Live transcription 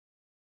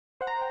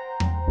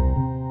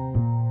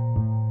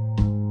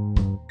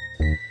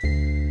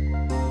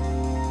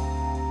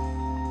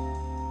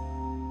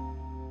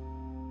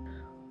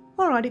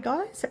Alrighty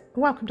guys,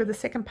 welcome to the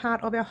second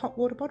part of our hot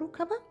water bottle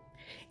cover.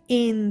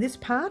 In this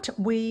part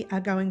we are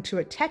going to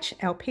attach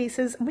our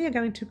pieces and we are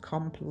going to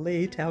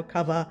complete our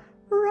cover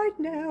right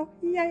now.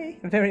 Yay,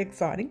 very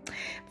exciting.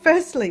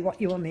 Firstly,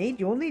 what you will need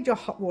your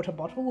hot water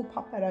bottle. We'll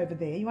pop that over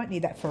there. You won't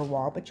need that for a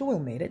while, but you will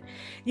need it.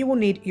 You will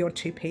need your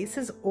two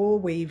pieces all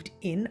weaved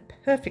in,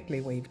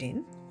 perfectly weaved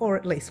in, or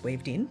at least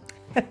weaved in.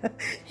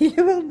 You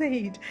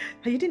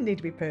didn't need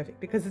to be perfect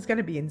because it's going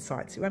to be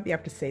inside, so you won't be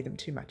able to see them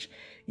too much.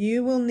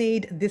 You will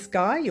need this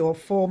guy, your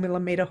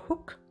 4mm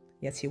hook.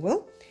 Yes, you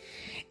will.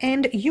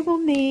 And you will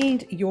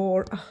need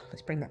your,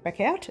 let's bring that back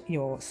out,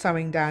 your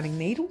sewing darning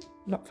needle.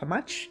 Not for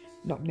much,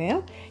 not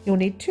now. You'll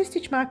need 2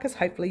 stitch markers.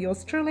 Hopefully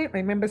yours truly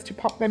remembers to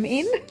pop them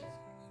in.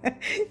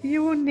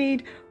 You will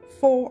need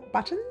 4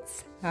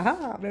 buttons.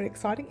 Aha, very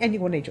exciting. And you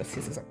will need your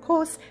scissors, of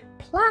course.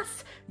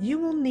 Plus, you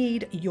will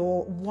need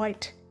your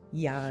white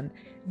yarn.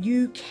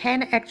 You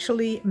can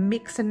actually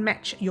mix and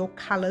match your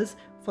colors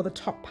for the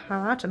top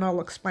part, and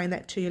I'll explain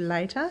that to you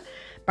later,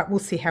 but we'll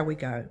see how we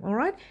go. All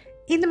right,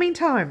 in the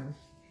meantime,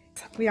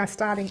 we are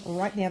starting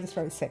right now this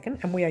very second,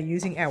 and we are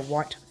using our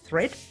white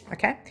thread.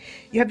 Okay,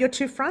 you have your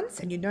 2 fronts,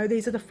 and you know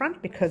these are the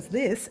front because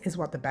this is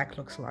what the back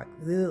looks like.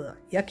 Ugh,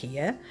 yucky,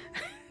 yeah.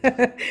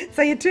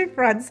 So your 2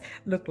 fronts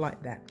look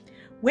like that.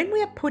 When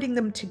we are putting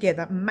them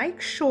together,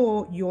 make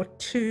sure your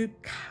 2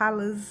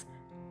 colors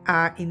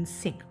are in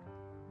sync.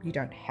 You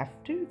don't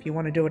have to. If you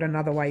want to do it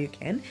another way, you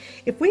can.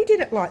 If we did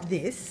it like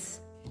this,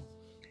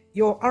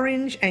 your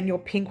orange and your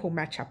pink will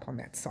match up on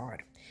that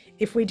side.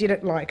 If we did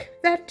it like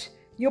that,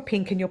 your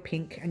pink and your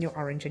pink and your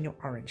orange and your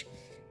orange.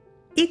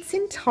 It's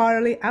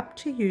entirely up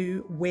to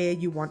you where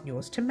you want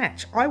yours to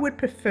match. I would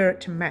prefer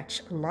it to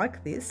match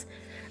like this,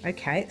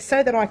 okay,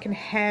 so that I can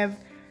have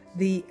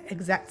the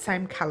exact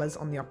same colors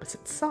on the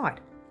opposite side.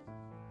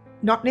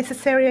 Not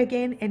necessary,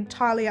 again,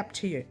 entirely up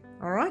to you.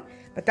 All right,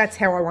 but that's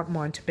how I want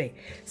mine to be.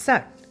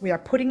 So we are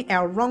putting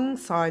our wrong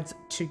sides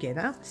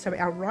together, so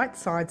our right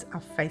sides are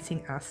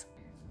facing us,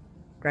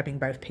 grabbing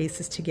both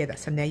pieces together.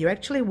 So now you're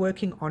actually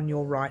working on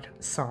your right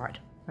side,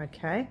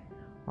 okay,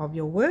 of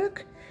your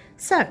work.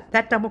 So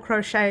that double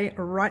crochet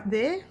right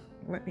there,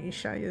 let me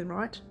show you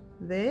right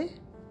there,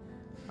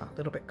 a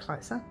little bit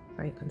closer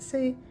so you can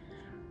see,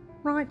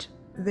 right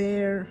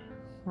there.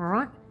 All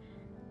right,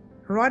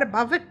 right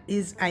above it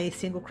is a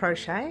single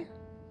crochet.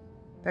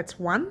 That's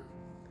 1.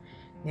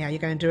 Now you're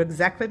going to do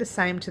exactly the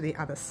same to the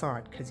other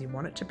side because you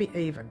want it to be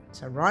even.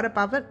 So right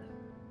above it,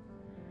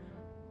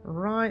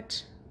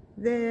 right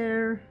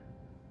there.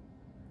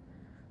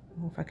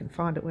 Oh, if I can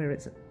find it, where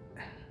is it?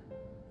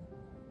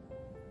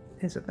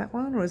 Is it that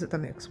one or is it the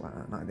next one?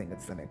 I think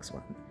it's the next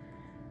one.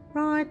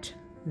 Right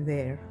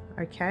there,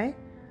 okay?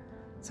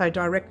 So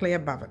directly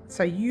above it.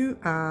 So you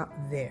are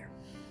there.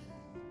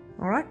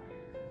 All right?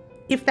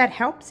 If that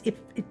helps, if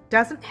it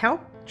doesn't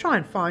help, try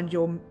and find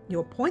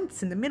your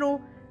points in the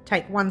middle.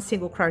 Take 1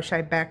 single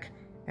crochet back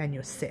and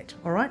you're set.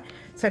 All right,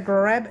 so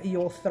grab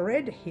your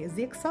thread. Here's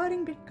the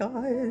exciting bit,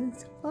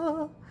 guys.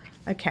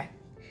 Okay,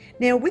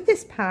 now with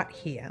this part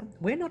here,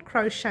 we're not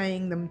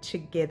crocheting them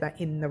together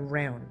in the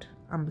round.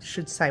 I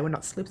should say we're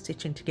not slip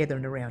stitching together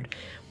in the round.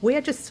 We're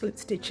just slip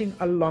stitching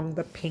along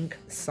the pink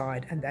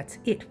side, and that's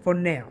it for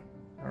now.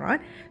 All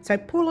right, so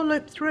pull a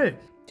loop through.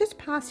 Just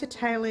pass your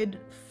tail end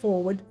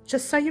forward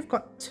just so you've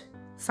got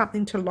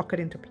something to lock it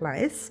into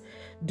place.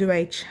 Do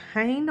a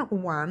chain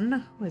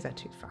 1. Where's that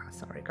too far?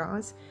 Sorry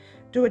guys.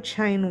 Do a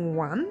chain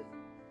 1.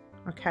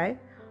 Okay,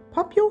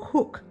 pop your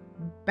hook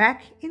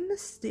back in the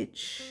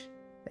stitch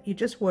that you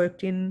just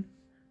worked in.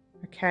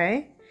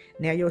 Okay,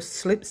 now you're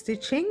slip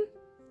stitching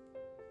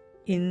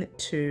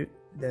into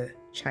the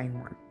chain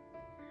 1.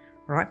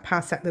 All right,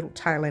 pass that little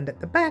tail end at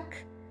the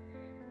back,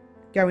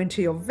 go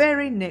into your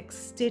very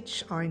next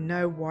stitch. I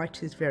know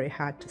white is very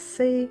hard to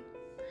see.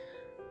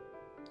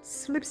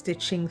 Slip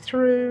stitching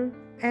through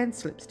and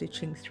slip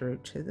stitching through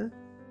to the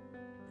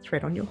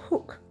thread on your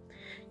hook.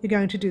 You're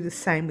going to do the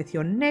same with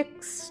your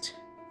next.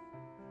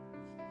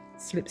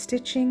 Slip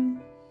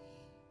stitching.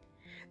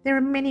 There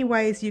are many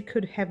ways you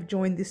could have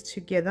joined this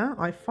together.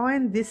 I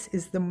find this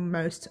is the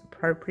most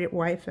appropriate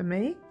way for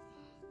me.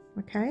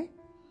 Okay,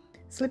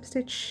 slip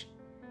stitch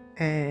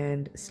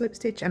and slip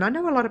stitch. And I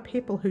know a lot of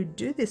people who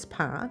do this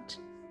part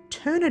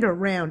turn it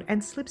around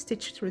and slip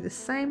stitch through the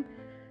same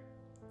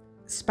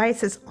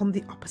spaces on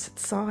the opposite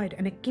side,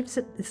 and it gives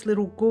it this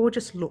little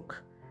gorgeous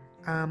look,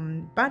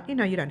 but you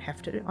know, you don't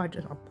have to.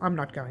 I'm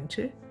not going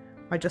to.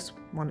 I just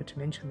wanted to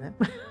mention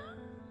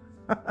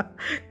that.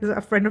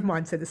 A friend of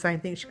mine said the same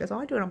thing. She goes,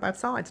 I do it on both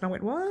sides, and I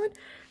went, what?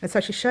 And so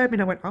she showed me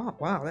and I went, oh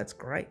wow, that's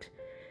great.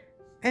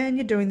 And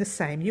you're doing the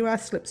same. You are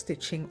slip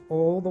stitching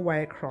all the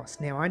way across.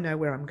 Now I know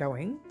where I'm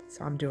going,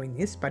 so I'm doing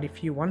this, but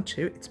if you want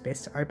to, it's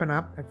best to open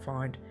up and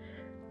find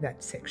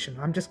that section.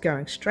 I'm just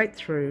going straight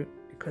through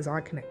because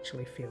I can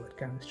actually feel it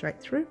going straight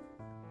through.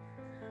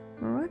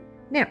 All right,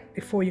 now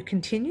before you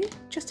continue,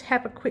 just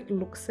have a quick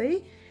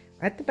look-see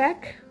at the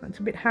back. It's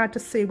a bit hard to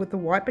see with the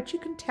white, but you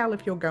can tell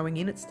if you're going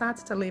in. It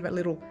starts to leave a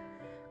little,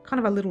 kind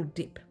of a little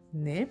dip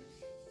in there.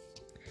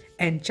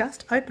 and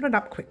just open it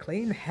up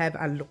quickly and have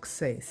a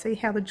look-see. See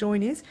how the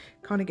join is?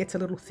 Kind of gets a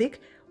little thick.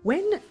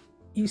 When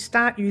you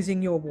start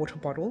using your water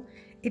bottle,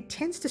 it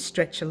tends to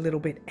stretch a little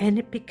bit and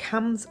it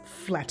becomes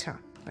flatter,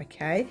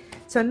 okay?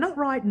 So not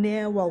right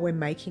now while we're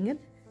making it,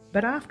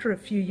 but after a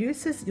few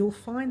uses, you'll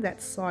find that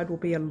side will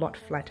be a lot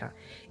flatter.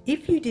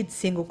 If you did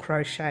single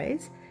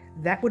crochets,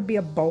 that would be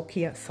a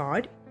bulkier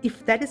side.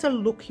 If that is a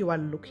look you are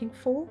looking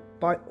for,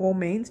 by all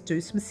means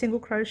do some single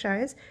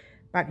crochets,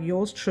 but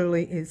yours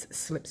truly is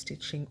slip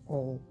stitching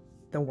all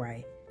the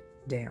way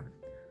down.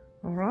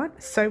 All right,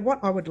 so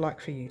what I would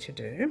like for you to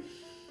do,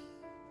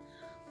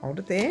 hold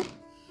it there,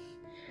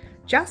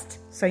 just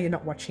so you're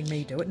not watching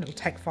me do it and it'll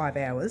take 5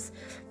 hours,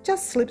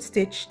 just slip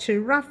stitch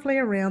to roughly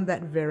around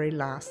that very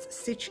last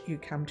stitch you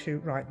come to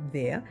right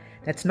there.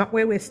 That's not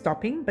where we're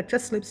stopping, but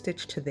just slip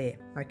stitch to there,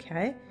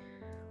 okay?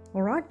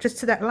 All right, just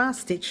to that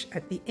last stitch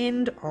at the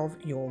end of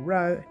your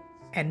row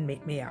and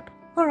meet me up.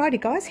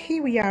 Alrighty guys,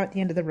 here we are at the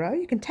end of the row.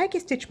 You can take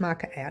your stitch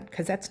marker out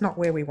because that's not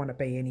where we want to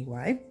be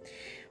anyway.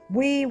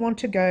 We want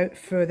to go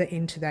further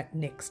into that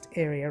next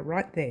area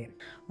right there.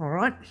 All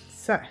right,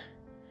 so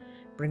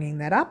bringing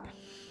that up,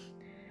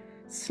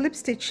 slip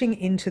stitching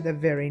into the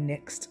very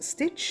next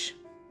stitch,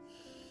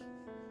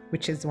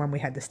 which is the one we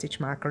had the stitch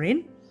marker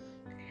in.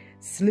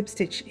 Slip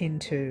stitch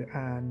into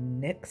our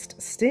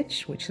next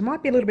stitch, which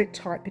might be a little bit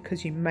tight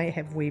because you may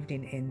have weaved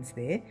in ends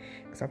there,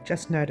 because I've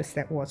just noticed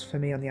that was for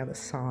me on the other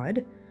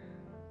side.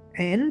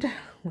 And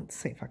let's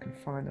see if I can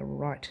find the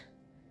right,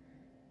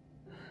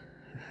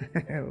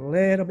 a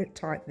little bit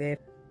tight there.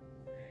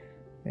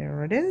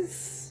 There it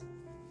is.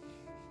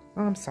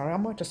 Oh, I'm sorry, I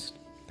might just,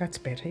 that's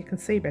better, you can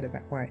see better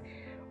that way.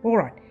 All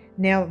right,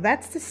 now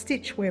that's the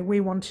stitch where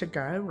we want to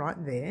go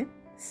right there.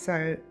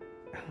 So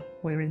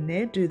we're in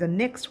there, do the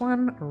next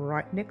one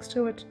right next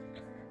to it,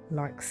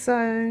 like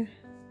so.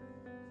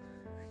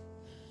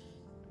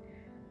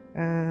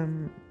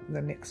 The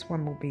next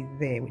one will be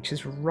there, which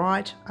is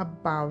right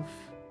above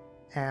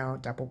our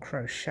double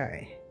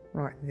crochet,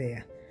 right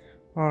there.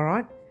 All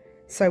right,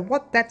 so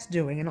what that's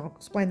doing, and I'll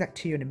explain that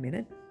to you in a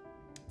minute.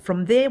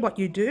 From there, what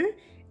you do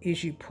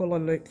is you pull a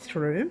loop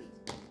through.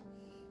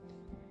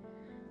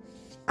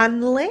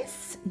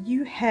 Unless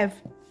you have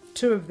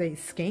 2 of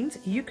these skeins,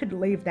 you could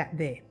leave that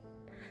there.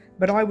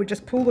 But I would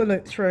just pull the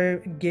loop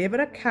through, give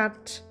it a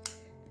cut,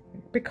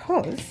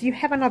 because you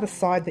have another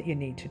side that you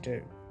need to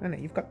do. I know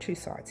you've got 2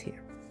 sides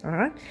here, all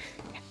right?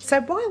 So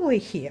while we're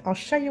here, I'll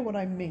show you what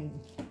I mean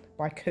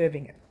by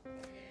curving it.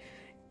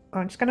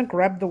 I'm just going to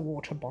grab the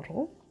water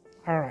bottle.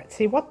 All right,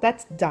 see what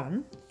that's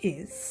done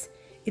is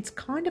it's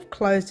kind of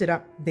closed it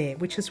up there,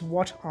 which is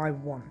what I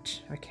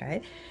want,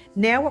 okay?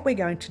 Now what we're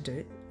going to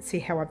do, see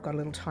how I've got a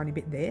little tiny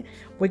bit there?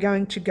 We're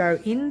going to go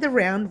in the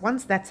round.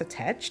 Once that's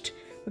attached,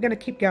 we're going to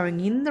keep going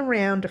in the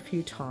round a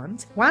few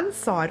times. One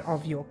side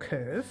of your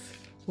curve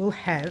will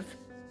have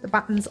the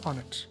buttons on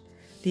it.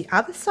 The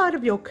other side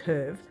of your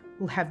curve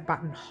will have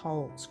button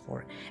holes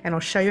for it. And I'll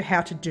show you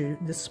how to do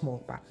the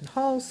small button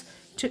holes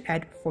to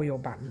add for your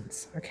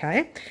buttons,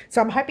 okay?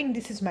 So I'm hoping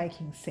this is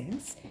making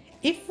sense.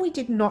 If we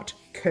did not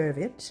curve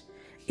it,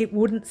 it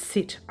wouldn't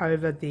sit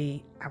over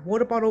the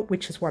water bottle,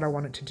 which is what I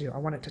want it to do. I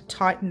want it to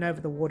tighten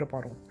over the water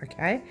bottle,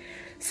 okay?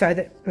 So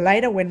that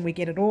later when we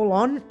get it all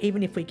on,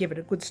 even if we give it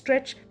a good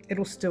stretch,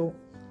 it'll still,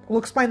 we'll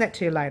explain that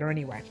to you later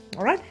anyway,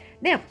 all right?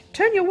 Now,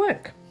 turn your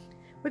work.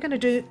 We're going to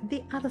do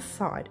the other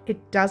side.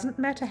 It doesn't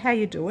matter how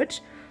you do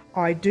it.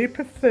 I do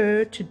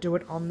prefer to do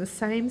it on the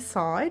same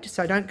side,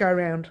 so don't go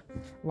around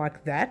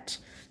like that.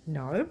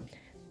 No,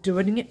 do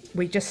it in it.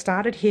 We just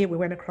started here, we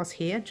went across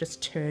here.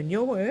 Just turn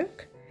your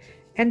work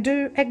and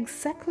do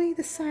exactly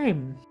the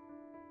same.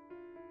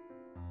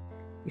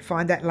 You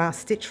find that last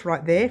stitch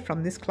right there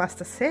from this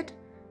cluster set,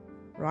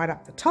 right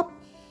up the top.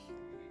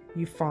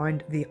 You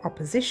find the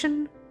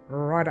opposition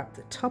right up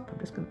the top. I'm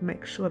just going to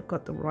make sure I've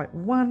got the right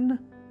one.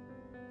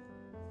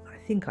 I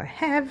think I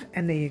have,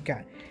 and there you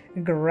go.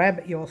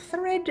 Grab your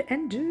thread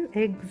and do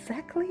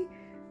exactly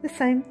the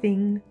same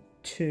thing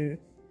to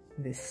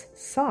this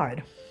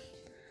side.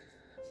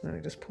 Let me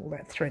just pull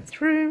that thread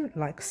through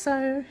like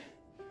so.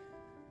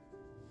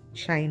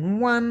 Chain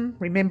 1.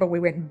 Remember, we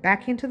went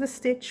back into the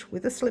stitch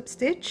with a slip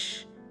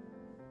stitch.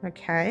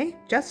 Okay,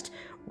 just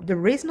the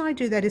reason I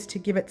do that is to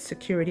give it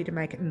security, to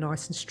make it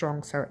nice and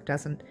strong so it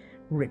doesn't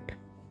rip.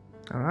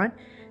 All right,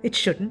 it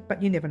shouldn't,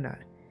 but you never know.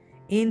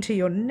 Into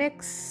your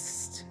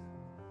next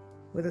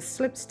with a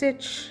slip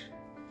stitch,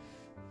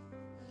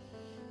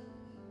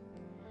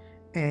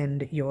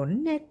 and your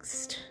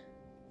next,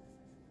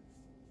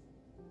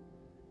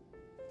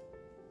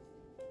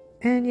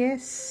 and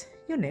yes,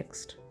 your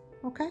next.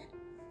 Okay,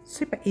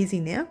 super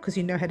easy now because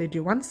you know how to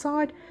do one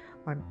side.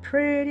 I'm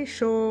pretty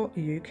sure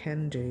you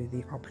can do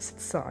the opposite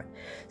side.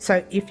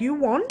 So if you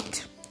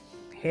want,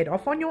 head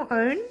off on your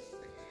own.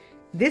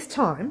 This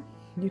time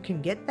you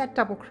can get that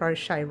double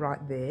crochet right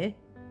there.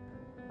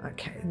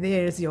 Okay,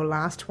 there's your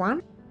last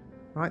one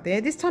right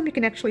there. This time you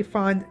can actually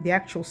find the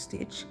actual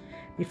stitch.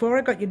 Before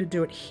I got you to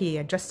do it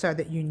here just so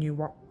that you knew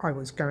what I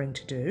was going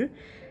to do,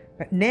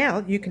 but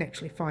now you can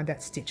actually find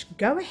that stitch.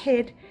 Go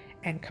ahead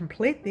and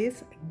complete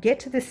this, get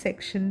to this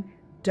section,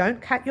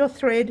 don't cut your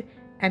thread,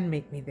 and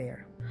meet me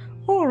there.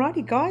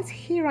 Alrighty guys,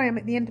 here I am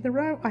at the end of the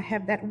row. I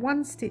have that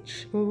one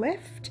stitch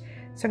left,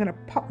 so I'm going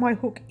to pop my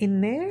hook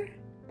in there,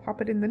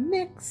 pop it in the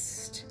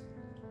next,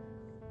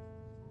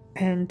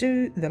 and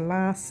do the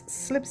last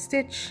slip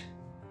stitch,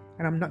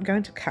 and I'm not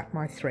going to cut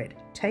my thread.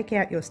 Take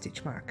out your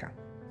stitch marker.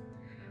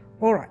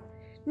 Alright,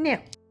 now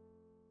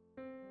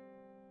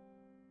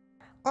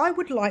I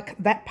would like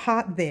that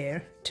part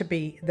there to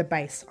be the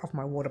base of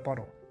my water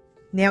bottle.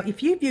 Now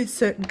if you've used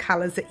certain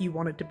colours that you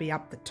wanted to be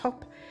up the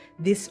top,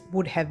 this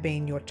would have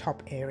been your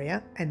top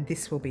area and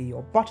this will be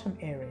your bottom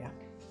area.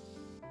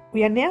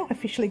 We are now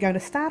officially going to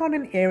start on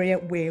an area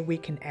where we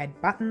can add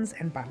buttons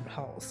and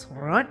buttonholes,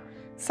 alright?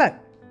 So,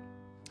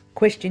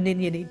 question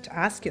then you need to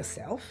ask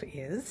yourself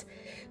is,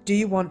 do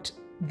you want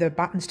the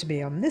buttons to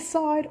be on this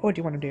side or do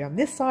you want them to be on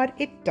this side?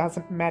 It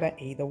doesn't matter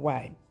either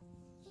way.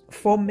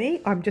 For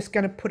me, I'm just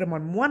going to put them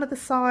on one of the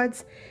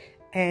sides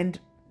and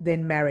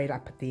then marry it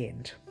up at the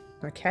end.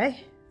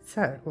 Okay,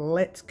 so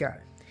let's go.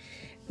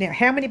 Now,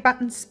 how many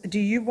buttons do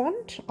you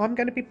want? I'm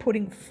going to be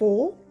putting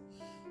 4.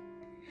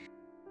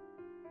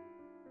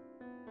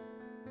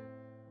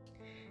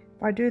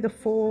 If I do the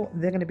 4,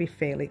 they're going to be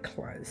fairly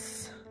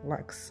close,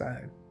 like so.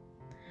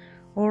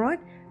 All right,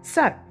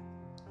 so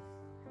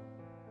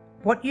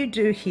what you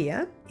do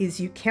here is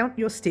you count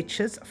your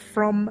stitches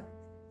from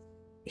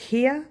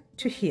here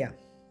to here,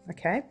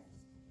 okay?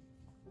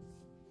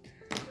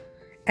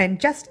 And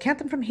just count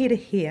them from here to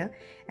here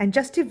and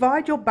just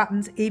divide your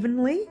buttons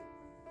evenly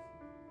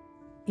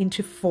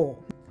into 4.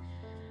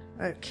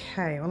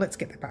 Okay, well, let's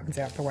get the buttons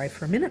out the way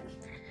for a minute.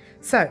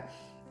 So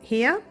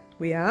here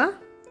we are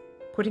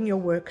putting your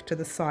work to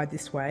the side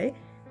this way,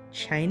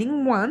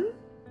 chaining 1.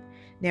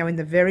 Now in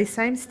the very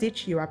same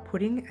stitch you are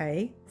putting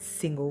a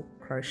single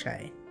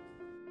crochet.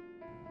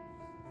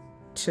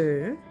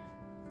 2,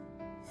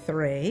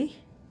 3,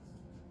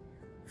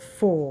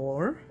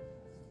 4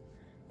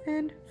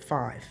 and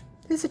 5.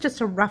 This is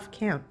just a rough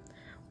count.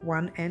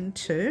 1 and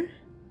 2,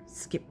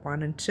 skip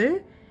 1 and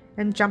 2,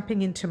 and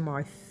jumping into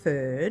my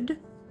 3rd.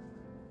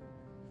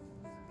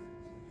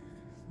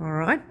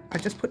 Alright, I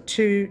just put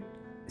 2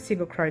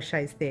 single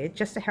crochets there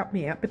just to help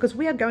me out because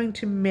we are going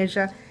to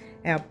measure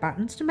our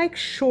buttons to make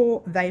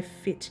sure they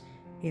fit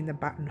in the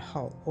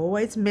buttonhole.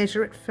 Always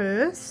measure it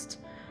first.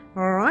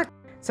 Alright,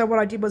 so what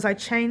I did was I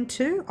chained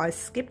 2, I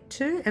skipped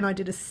 2, and I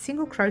did a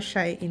single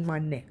crochet in my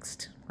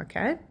next.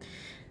 Okay,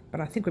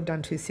 but I think we've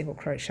done 2 single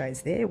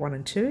crochets there, 1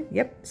 and 2.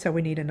 Yep, so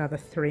we need another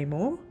 3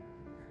 more.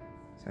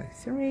 So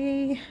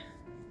 3,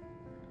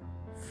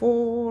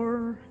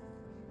 4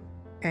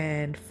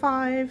 and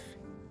 5,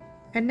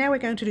 and now we're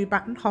going to do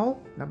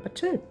buttonhole number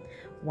 2.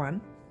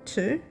 1,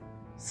 2,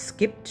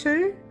 skip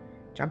 2,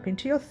 jump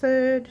into your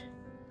 3rd,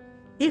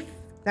 if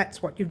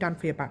that's what you've done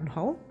for your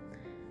buttonhole.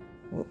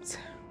 Whoops.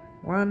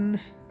 1,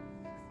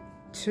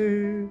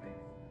 2,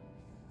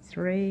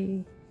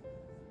 3,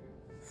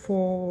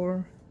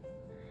 4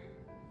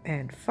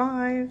 and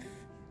 5,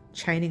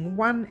 chaining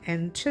 1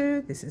 and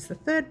 2. This is the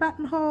 3rd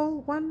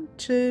buttonhole. 1,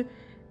 2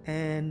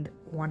 and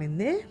 1 in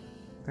there.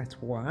 That's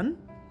 1,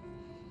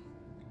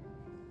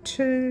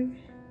 2,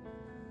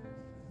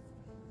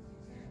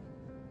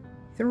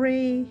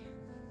 3,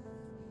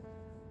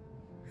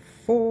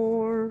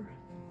 4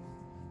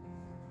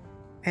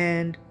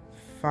 and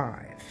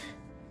 5,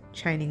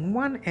 chaining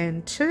 1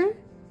 and 2,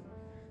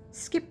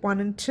 skip 1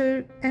 and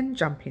 2 and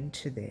jump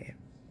into there.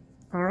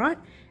 All right,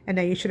 and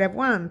now you should have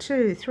 1,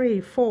 2,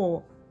 3,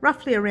 4,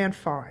 roughly around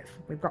 5.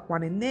 We've got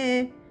 1 in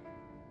there,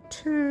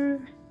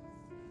 2,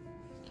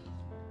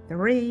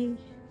 3,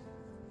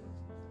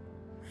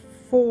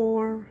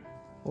 4,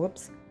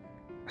 whoops,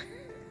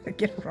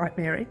 get it right,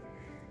 Mary,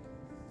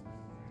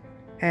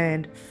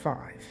 and 5.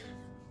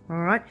 All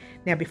right,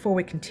 now before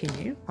we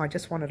continue, I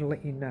just wanted to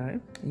let you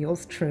know,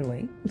 yours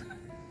truly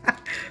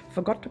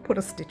forgot to put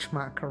a stitch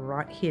marker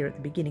right here at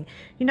the beginning.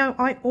 You know,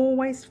 I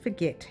always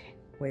forget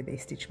where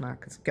these stitch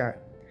markers go.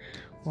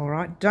 All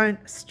right,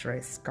 don't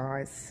stress,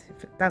 guys.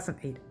 If it doesn't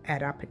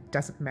add up, it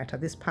doesn't matter.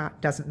 This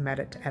part doesn't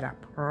matter to add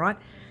up, all right?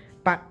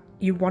 But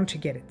you want to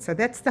get it. So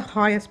that's the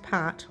highest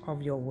part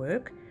of your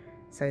work.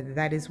 So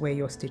that is where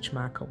your stitch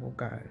marker will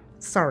go.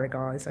 Sorry,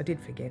 guys, I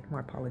did forget. My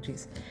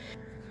apologies.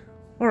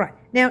 All right,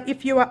 now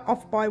if you are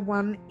off by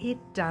 1, it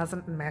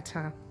doesn't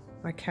matter.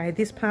 Okay,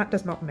 this part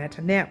does not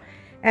matter. Now,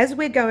 as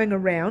we're going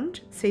around,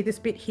 see this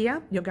bit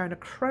here? You're going to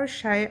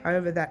crochet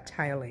over that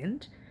tail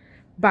end,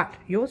 but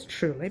yours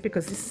truly,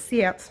 because this is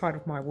the outside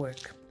of my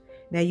work.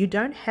 Now, you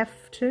don't have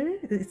to.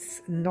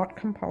 It's not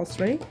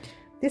compulsory.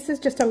 This is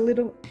just a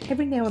little,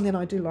 every now and then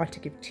I do like to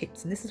give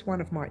tips, and this is one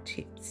of my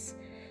tips.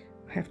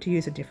 I have to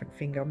use a different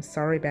finger. I'm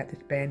sorry about this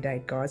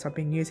band-aid, guys. I've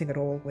been using it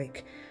all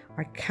week.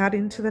 I cut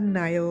into the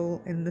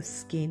nail and the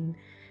skin,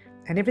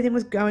 and everything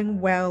was going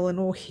well and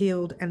all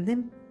healed, and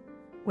then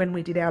when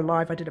we did our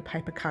live, I did a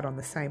paper cut on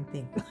the same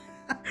thing.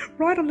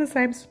 Right on the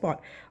same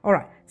spot. All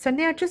right, so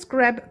now just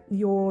grab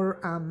your,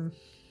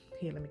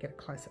 here, let me get a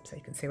close-up so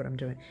you can see what I'm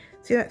doing.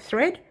 See that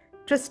thread?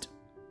 Just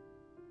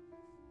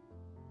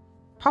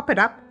pop it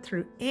up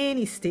through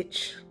any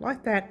stitch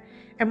like that,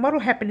 and what will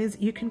happen is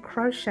you can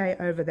crochet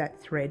over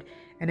that thread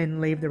and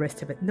then leave the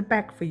rest of it in the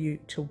back for you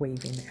to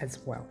weave in as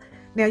well.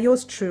 Now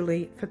yours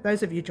truly, for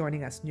those of you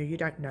joining us new, you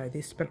don't know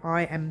this, but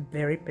I am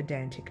very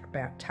pedantic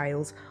about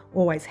tails,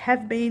 always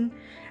have been,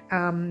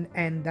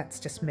 and that's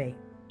just me.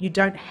 You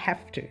don't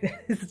have to.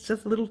 It's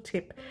just a little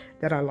tip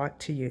that I like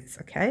to use,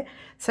 okay?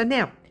 So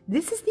now,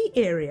 this is the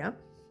area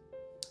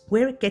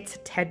where it gets a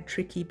tad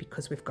tricky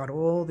because we've got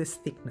all this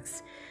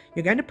thickness.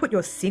 You're going to put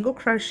your single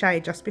crochet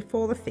just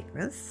before the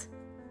thickness,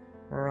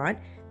 all right?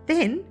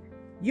 Then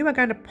you are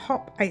going to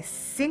pop a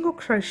single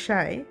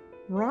crochet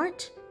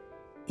right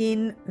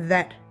in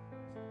that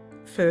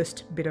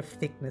first bit of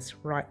thickness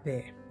right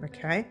there,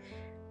 okay?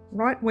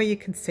 Right where you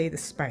can see the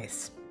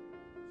space.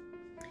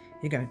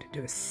 You're going to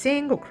do a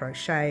single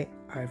crochet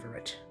over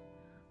it,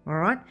 all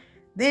right?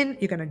 Then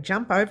you're going to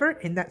jump over it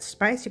in that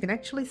space. You can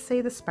actually see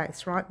the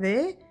space right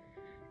there.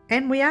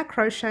 And we are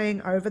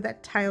crocheting over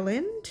that tail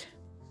end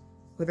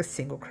with a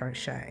single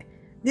crochet.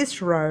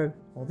 This row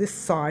or this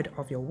side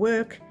of your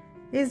work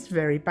is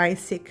very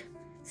basic.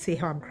 See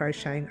how I'm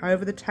crocheting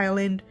over the tail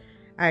end?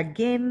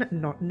 Again,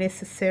 not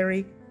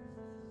necessary.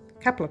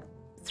 A couple of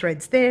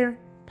threads there,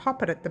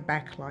 pop it at the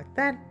back like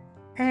that,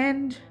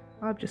 and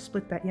I've just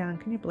split that yarn.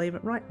 Can you believe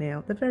it? Right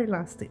now, the very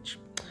last stitch.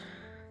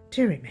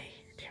 Dearie me,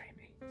 dearie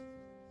me.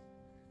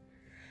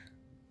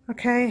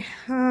 Okay,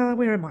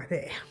 where am I?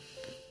 There.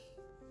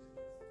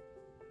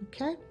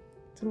 Okay,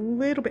 it's a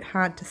little bit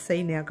hard to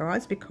see now,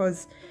 guys,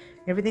 because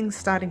everything's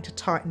starting to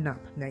tighten up.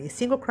 Now, your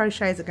single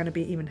crochets are going to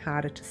be even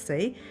harder to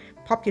see.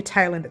 Pop your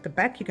tail end at the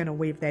back. You're going to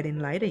weave that in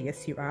later.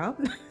 Yes, you are.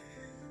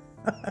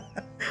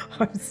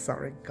 I'm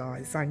sorry,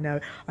 guys. I know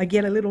I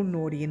get a little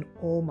naughty in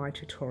all my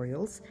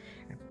tutorials,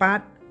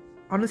 but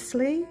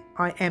honestly,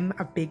 I am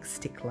a big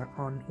stickler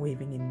on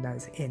weaving in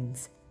those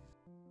ends.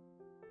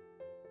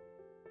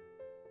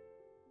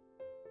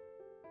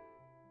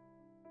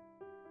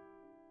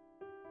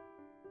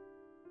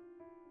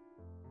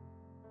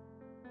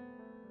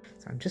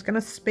 So I'm just going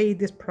to speed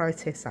this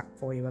process up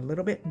for you a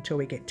little bit until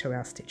we get to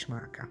our stitch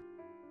marker.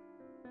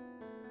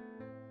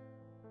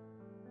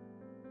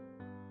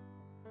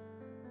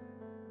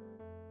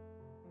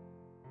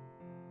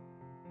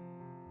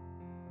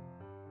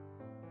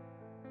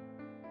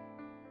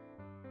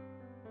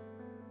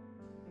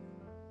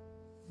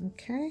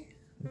 Okay,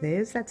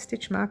 there's that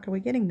stitch marker. We're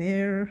getting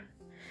there.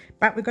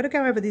 But we've got to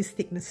go over these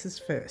thicknesses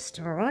first,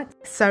 all right?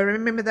 So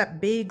remember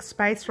that big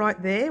space right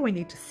there? We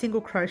need to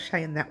single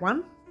crochet in that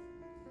one.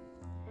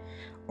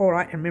 All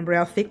right, remember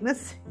our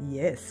thickness?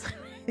 Yes,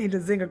 we need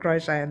to single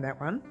crochet in that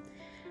one.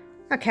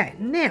 Okay,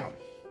 now,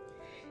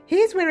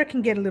 here's where it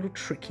can get a little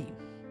tricky.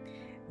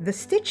 The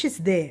stitch is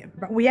there,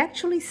 but we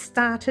actually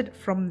started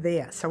from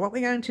there. So what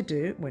we're going to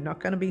do, we're not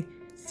going to be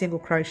single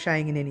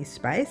crocheting in any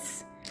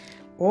space.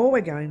 All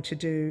we're going to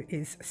do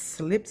is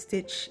slip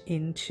stitch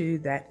into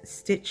that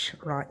stitch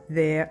right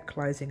there,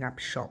 closing up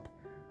shop.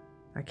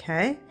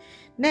 Okay,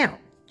 now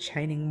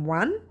chaining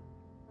one,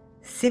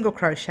 single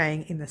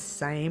crocheting in the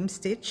same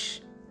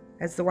stitch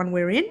as the one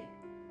we're in.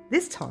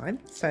 This time,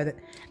 so that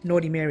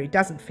Naughty Mary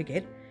doesn't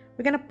forget,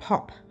 we're going to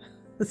pop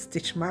the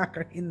stitch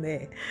marker in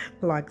there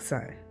like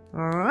so.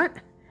 All right,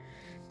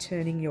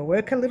 turning your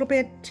work a little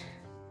bit.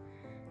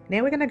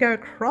 Now we're going to go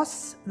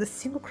across the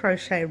single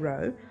crochet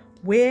row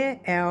where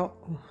our,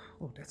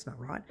 oh, that's not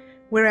right,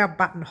 where our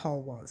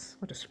buttonhole was.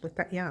 I just split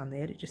that yarn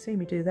there. Did you see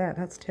me do that?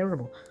 That's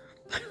terrible.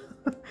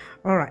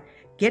 All right,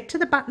 get to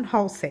the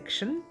buttonhole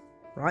section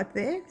right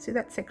there. See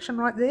that section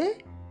right there?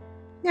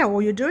 Now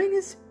all you're doing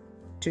is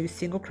 2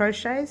 single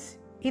crochets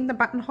in the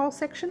buttonhole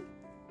section.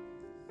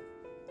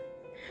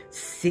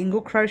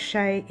 Single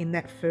crochet in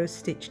that first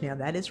stitch. Now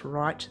that is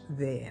right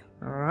there.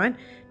 All right,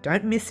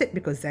 don't miss it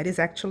because that is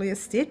actually a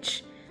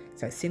stitch.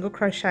 So single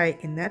crochet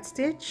in that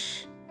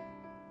stitch.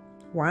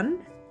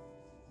 1,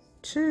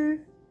 2,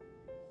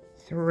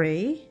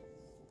 3,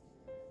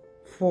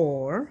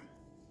 4,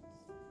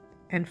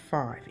 and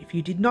 5. If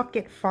you did not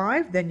get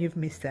 5, then you've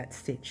missed that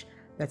stitch.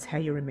 That's how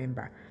you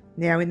remember.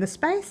 Now in the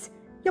space,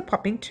 you're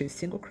popping 2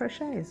 single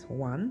crochets,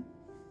 1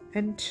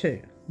 and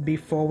 2.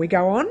 Before we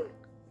go on,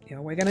 you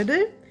know what we're going to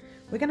do?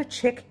 We're going to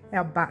check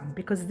our button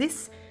because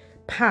this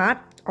part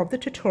of the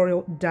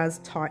tutorial does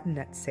tighten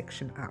that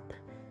section up.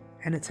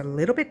 And it's a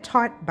little bit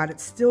tight, but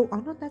it's still,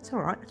 oh no, that's all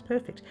right, it's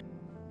perfect.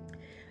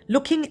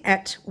 Looking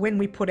at when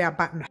we put our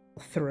buttonhole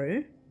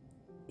through,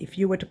 if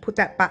you were to put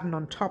that button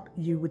on top,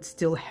 you would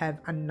still have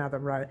another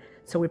row.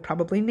 So we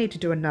probably need to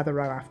do another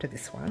row after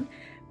this one.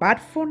 But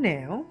for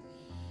now,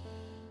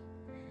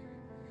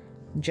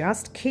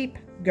 just keep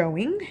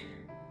going.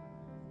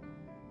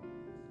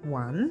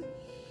 1,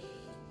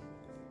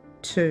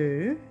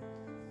 2,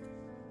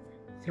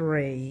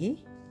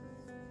 3,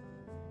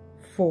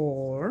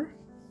 4,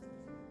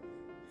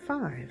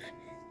 5.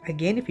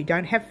 Again, if you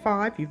don't have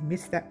 5, you've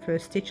missed that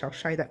first stitch. I'll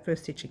show you that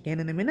first stitch again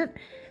in a minute.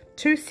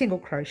 2 single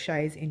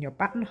crochets in your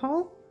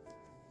buttonhole.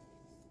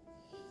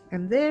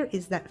 And there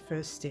is that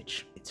first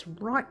stitch. It's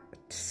right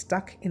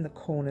stuck in the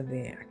corner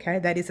there. Okay,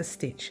 that is a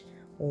stitch.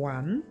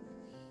 1,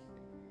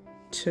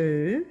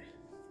 2,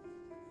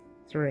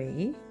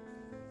 3,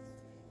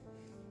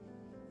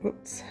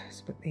 oops,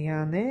 split the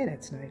yarn there,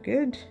 that's no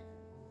good,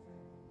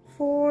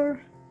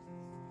 4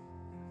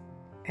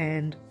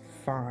 and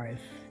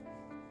 5.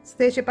 So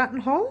there's your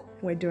buttonhole.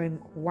 We're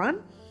doing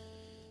 1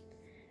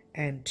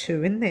 and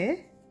 2 in there,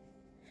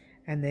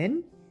 and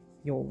then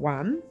your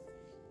 1,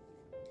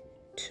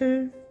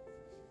 2,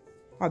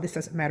 oh, this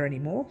doesn't matter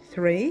anymore,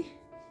 3,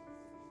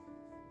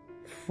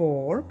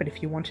 4, but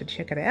if you want to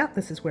check it out,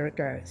 this is where it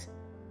goes,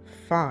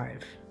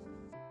 5.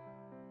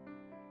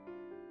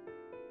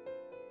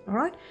 All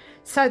right,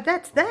 so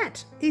that's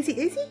that. Easy,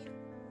 easy?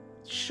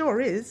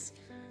 Sure is.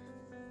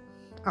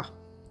 Oh,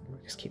 we'll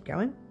just keep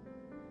going.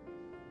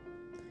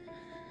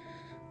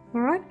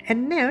 All right,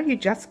 and now you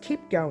just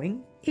keep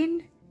going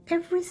in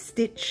every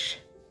stitch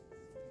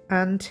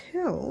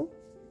until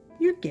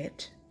you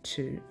get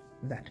to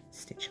that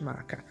stitch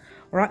marker.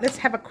 All right, let's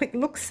have a quick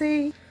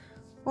look-see.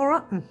 All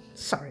right,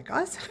 sorry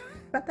guys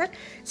about that.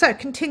 So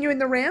continuing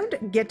the round,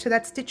 get to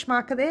that stitch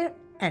marker there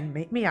and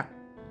meet me up.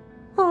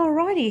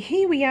 Alrighty,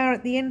 here we are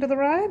at the end of the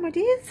row, my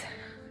dears,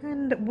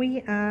 and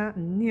we are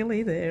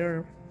nearly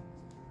there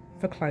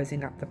for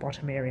closing up the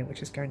bottom area,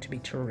 which is going to be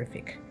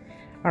terrific.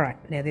 Alright,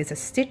 now there's a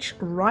stitch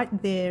right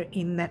there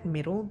in that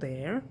middle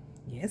there.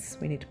 Yes,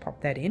 we need to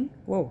pop that in.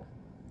 Whoa,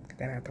 get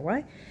that out of the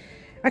way.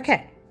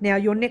 Okay, now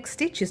your next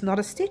stitch is not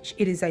a stitch,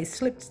 it is a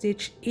slip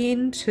stitch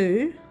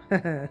into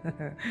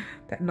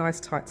that nice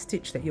tight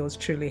stitch that yours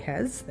truly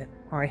has, that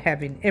I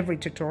have in every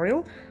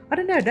tutorial. I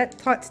don't know, that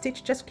tight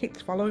stitch just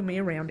keeps following me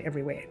around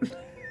everywhere.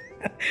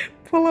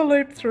 Pull a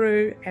loop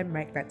through and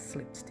make that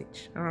slip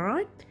stitch. All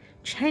right,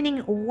 chaining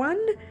 1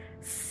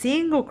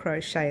 single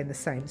crochet in the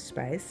same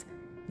space,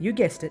 you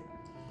guessed it,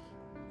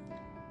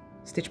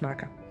 stitch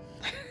marker.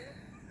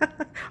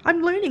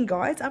 I'm learning,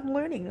 guys, I'm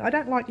learning. I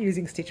don't like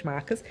using stitch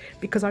markers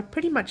because I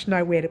pretty much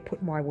know where to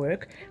put my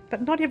work,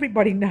 but not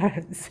everybody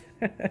knows.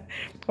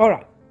 All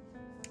right,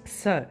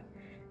 so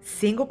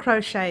single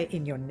crochet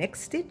in your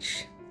next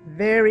stitch.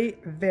 Very,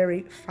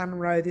 very fun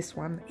row, this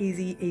one.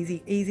 Easy,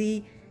 easy,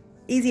 easy.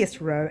 Easiest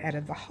row out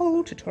of the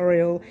whole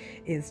tutorial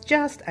is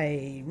just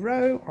a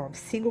row of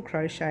single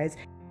crochets.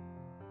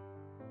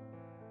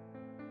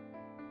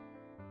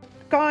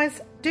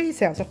 Guys, do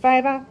yourselves a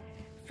favour.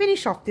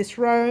 Finish off this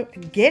row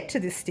and get to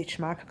this stitch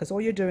marker, because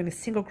all you're doing is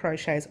single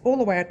crochets all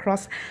the way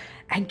across,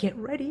 and get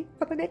ready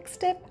for the next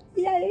step.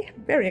 Yay,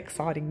 very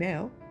exciting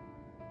now.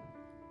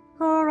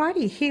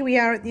 Alrighty, here we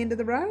are at the end of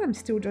the row. I'm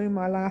still doing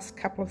my last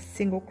couple of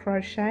single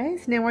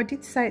crochets. Now I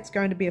did say it's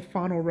going to be a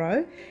final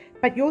row,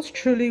 but yours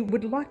truly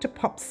would like to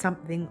pop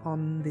something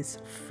on this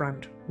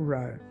front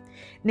row.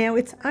 Now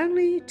it's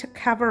only to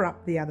cover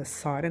up the other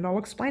side, and I'll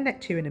explain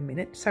that to you in a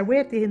minute. So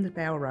we're at the end of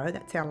our row,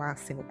 that's our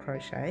last single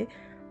crochet.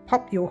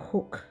 Pop your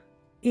hook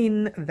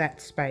in that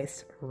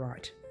space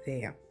right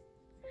there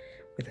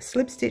with a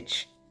slip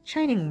stitch,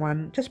 chaining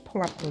 1, just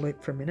pull up the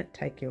loop for a minute,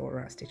 take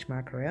your stitch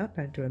marker out,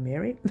 don't do a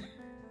Mary.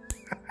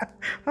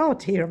 Oh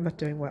dear, I'm not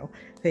doing well.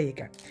 There you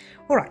go.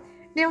 All right,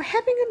 now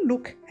having a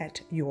look at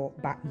your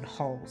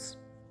buttonholes.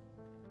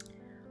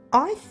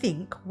 I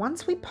think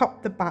once we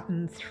pop the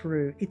button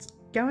through, it's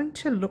going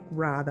to look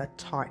rather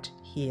tight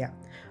here.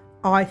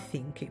 I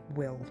think it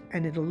will,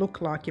 and it'll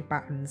look like your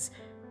button's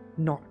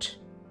not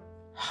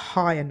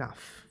high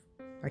enough.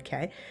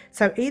 Okay,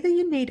 so either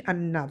you need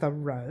another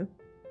row,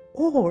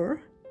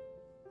 or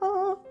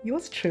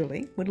yours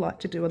truly would like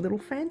to do a little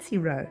fancy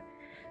row,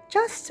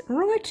 just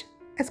right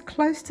as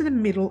close to the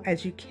middle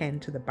as you can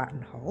to the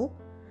buttonhole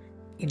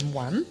in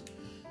 1,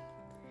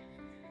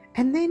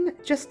 and then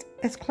just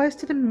as close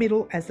to the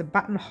middle as the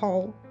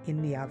buttonhole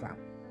in the other.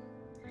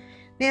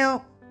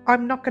 Now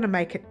I'm not going to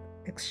make it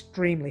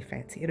extremely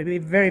fancy, it'll be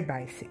very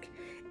basic,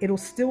 it'll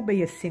still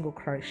be a single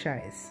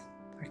crochets,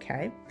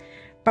 okay?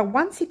 But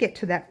once you get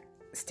to that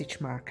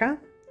stitch marker,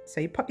 so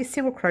you pop your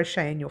single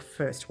crochet in your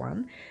first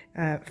one,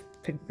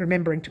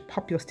 remembering to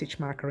pop your stitch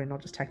marker in. I'll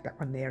just take that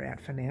one there out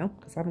for now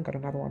because I haven't got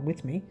another one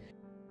with me.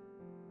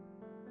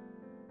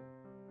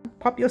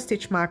 Pop your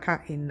stitch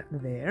marker in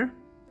there,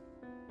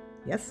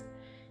 yes,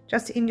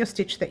 just in your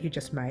stitch that you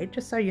just made,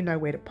 just so you know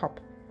where to pop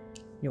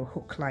your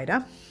hook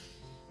later.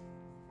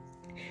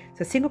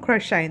 So single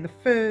crochet in the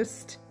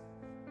first,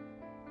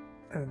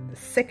 and the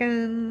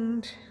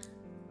second,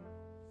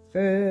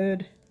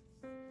 third,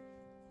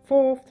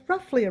 fourth,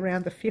 roughly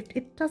around the 5th,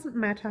 it doesn't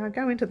matter,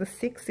 go into the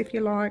 6th if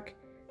you like.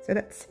 So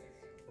that's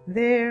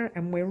there,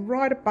 and we're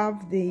right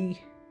above the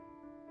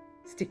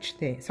stitch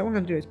there. So what I'm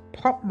going to do is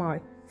pop my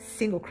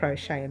single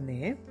crochet in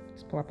there,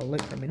 just pull up a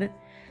loop for a minute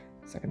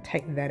so I can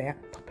take that out,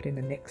 pop it in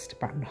the next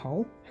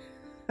buttonhole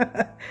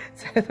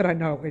so that I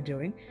know what we're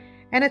doing.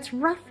 And it's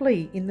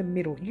roughly in the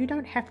middle. You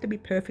don't have to be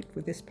perfect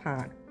with this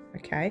part,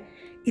 okay?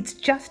 It's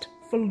just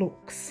for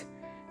looks.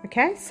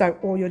 Okay, so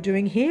all you're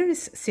doing here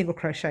is single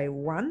crochet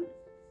 1,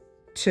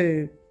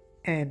 2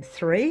 and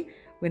 3.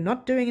 We're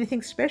not doing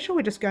anything special,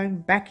 we're just going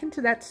back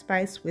into that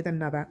space with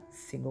another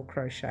single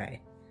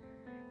crochet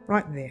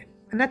right there,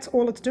 and that's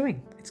all it's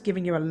doing. It's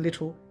giving you a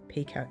little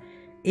picot.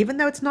 Even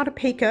though it's not a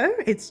picot,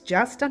 it's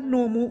just a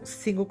normal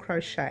single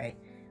crochet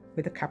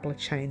with a couple of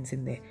chains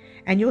in there,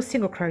 and you're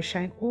single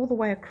crocheting all the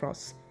way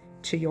across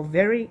to your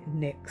very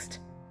next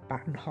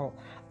buttonhole.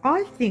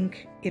 I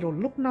think it'll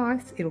look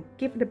nice. It'll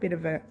give it a bit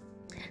of a,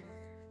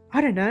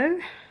 I don't know,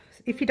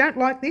 if you don't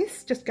like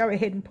this, just go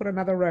ahead and put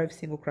another row of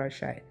single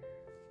crochet.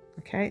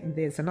 Okay, and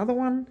there's another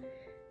one.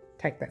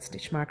 Take that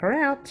stitch marker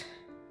out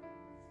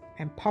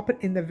and pop it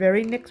in the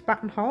very next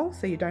buttonhole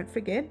so you don't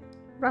forget,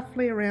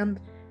 roughly around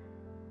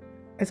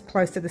as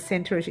close to the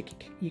center as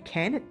you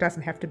can. It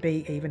doesn't have to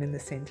be even in the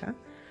center.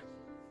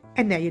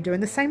 And now you're doing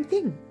the same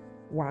thing.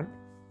 1,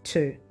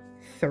 2,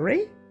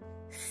 3,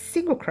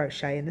 single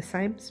crochet in the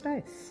same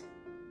space.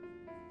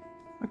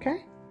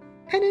 Okay,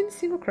 and then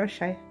single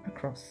crochet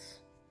across.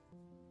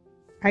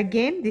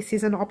 Again, this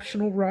is an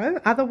optional row,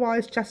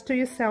 otherwise just do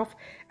yourself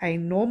a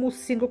normal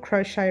single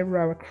crochet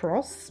row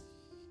across.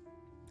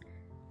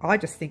 I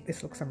just think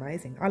this looks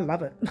amazing. I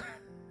love it.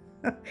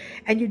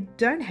 And you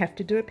don't have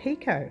to do a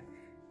picot.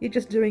 You're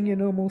just doing your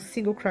normal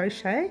single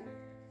crochet,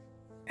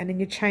 and then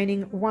you're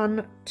chaining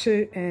 1,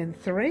 2 and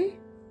 3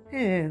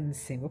 and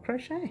single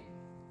crochet.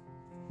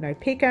 No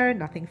picot,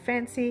 nothing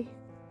fancy.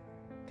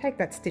 Take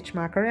that stitch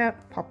marker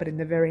out, pop it in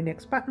the very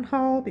next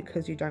buttonhole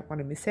because you don't want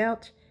to miss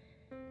out.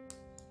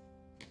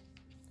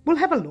 We'll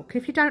have a look.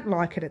 If you don't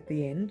like it at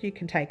the end, you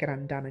can take it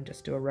undone and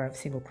just do a row of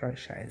single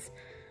crochets.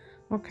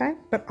 Okay,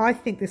 but I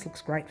think this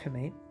looks great for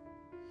me.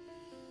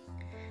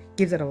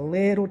 Gives it a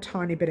little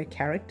tiny bit of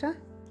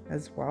character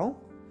as well.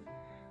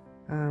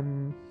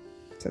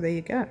 So there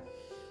you go.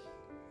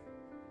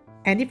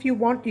 And if you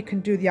want, you can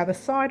do the other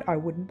side. I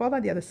wouldn't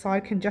bother. The other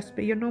side can just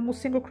be your normal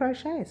single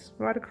crochets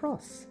right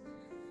across.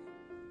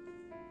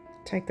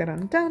 Take that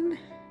undone.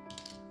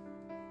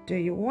 Do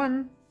your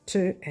 1,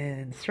 2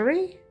 and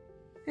 3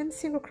 and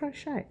single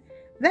crochet.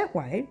 That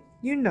way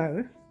you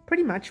know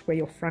pretty much where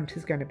your front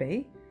is going to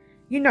be.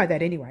 You know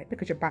that anyway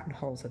because your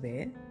buttonholes are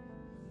there.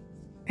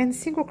 And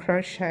single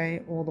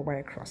crochet all the way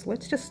across.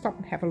 Let's just stop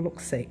and have a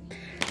look-see.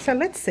 So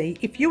let's see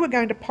if you were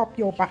going to pop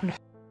your buttonhole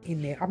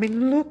in there. I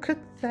mean, look at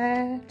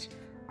that.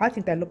 I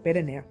think they look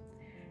better now.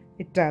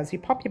 It does. You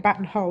pop your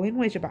buttonhole in.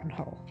 Where's your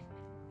buttonhole?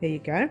 There you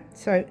go.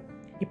 So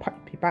you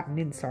pop your button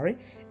in, sorry,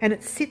 and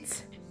it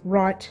sits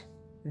right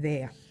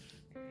there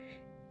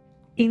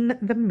in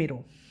the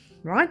middle,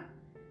 right?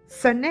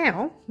 So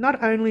now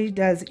not only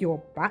does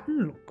your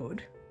button look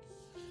good,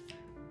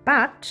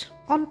 but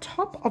on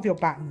top of your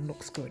button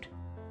looks good.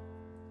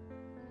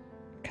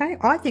 Okay,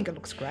 I think it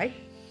looks great.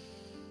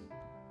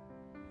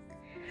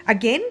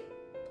 Again,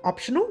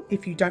 optional.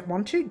 If you don't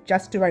want to,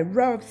 just do a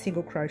row of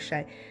single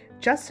crochet,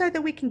 just so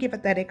that we can give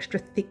it that extra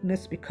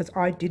thickness because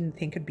I didn't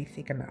think it'd be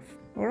thick enough.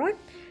 All right,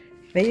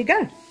 there you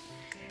go.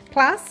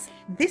 Plus,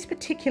 this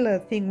particular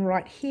thing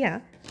right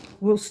here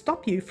will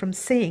stop you from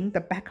seeing the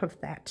back of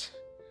that.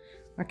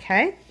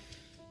 Okay,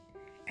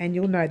 and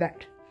you'll know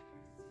that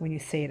when you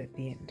see it at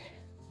the end.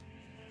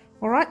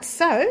 All right,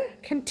 so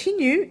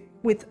continue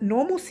with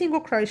normal single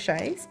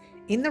crochets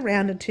in the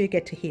round until you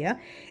get to here.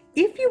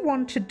 If you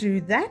want to do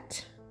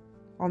that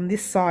on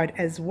this side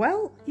as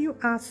well, you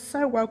are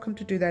so welcome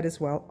to do that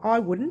as well. I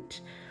wouldn't.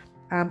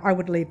 I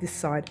would leave this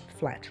side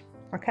flat.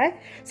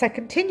 Okay, so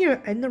continue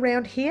in the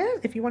round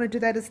here. If you want to do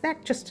that as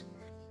that, just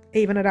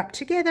even it up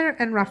together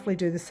and roughly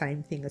do the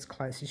same thing as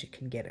close as you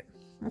can get it.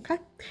 Okay,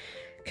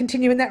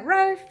 continue in that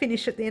row,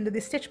 finish at the end of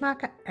this stitch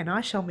marker, and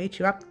I shall meet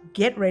you up.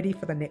 Get ready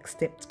for the next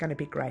step. It's going to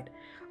be great.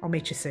 I'll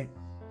meet you soon.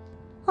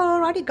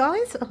 Alrighty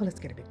guys, let's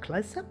get a bit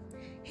closer.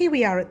 Here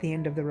we are at the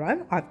end of the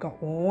row. I've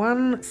got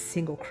 1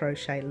 single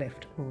crochet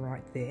left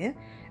right there,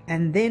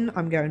 and then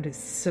I'm going to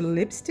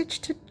slip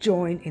stitch to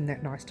join in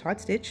that nice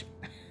tight stitch.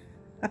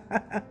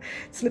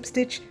 Slip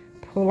stitch,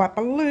 pull up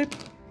a loop,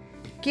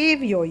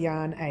 give your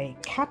yarn a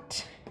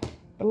cut.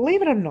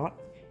 Believe it or not,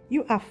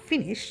 you are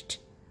finished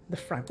the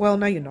front. Well,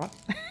 no, you're not.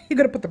 You've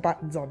got to put the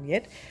buttons on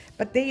yet,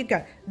 but there you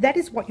go. That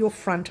is what your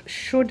front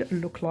should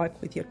look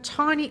like with your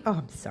tiny,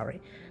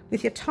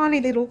 with your tiny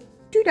little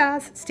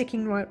doodahs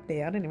sticking right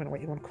there. I don't even know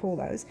what you want to call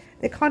those.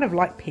 They're kind of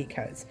like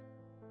picots.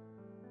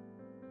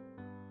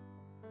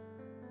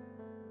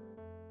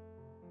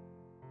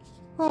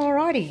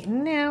 Alrighty,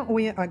 now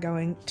we are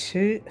going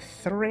to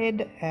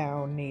thread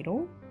our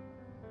needle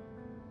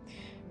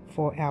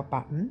for our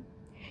button.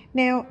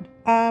 Now,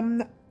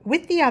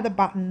 with the other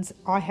buttons,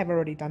 I have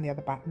already done the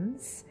other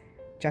buttons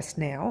just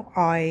now.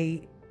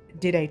 I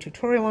did a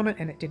tutorial on it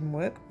and it didn't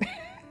work.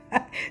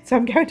 So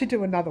I'm going to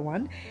do another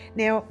one.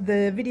 Now,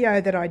 the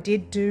video that I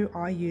did do,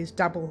 I used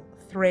double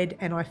thread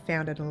and I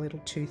found it a little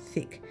too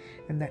thick.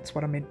 And that's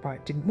what I meant by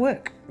it didn't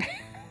work.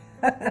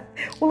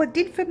 Well, it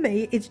did for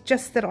me. It's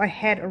just that I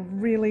had a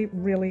really,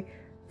 really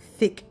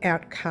thick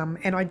outcome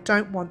and I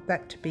don't want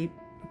that to be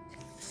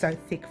so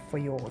thick for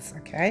yours,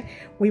 okay?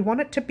 We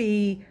want it to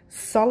be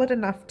solid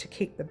enough to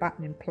keep the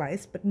button in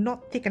place, but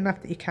not thick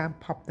enough that you can't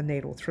pop the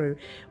needle through,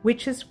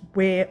 which is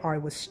where I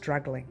was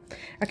struggling.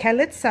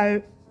 Okay,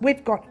 so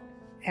we've got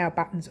our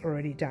buttons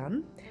already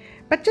done,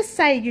 but just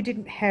say you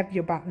didn't have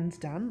your buttons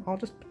done. I'll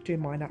just do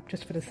mine up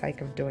just for the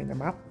sake of doing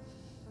them up.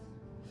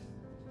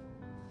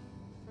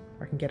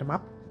 I can get them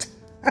up.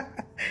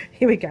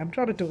 Here we go. I'm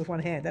trying to do it with one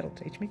hand. That'll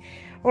teach me.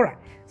 All right.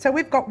 So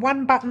we've got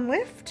one button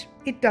left.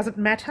 It doesn't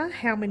matter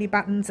how many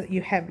buttons that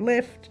you have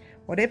left,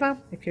 whatever.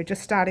 If you're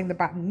just starting the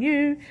button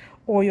new,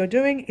 all you're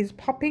doing is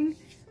popping.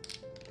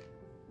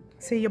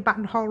 See your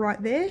buttonhole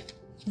right there?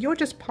 You're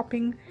just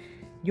popping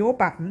your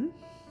button.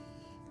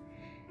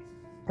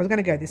 I was going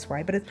to go this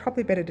way, but it's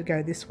probably better to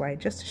go this way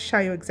just to show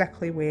you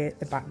exactly where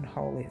the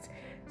buttonhole is.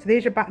 So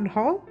there's your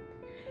buttonhole.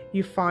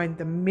 You find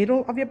the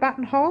middle of your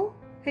buttonhole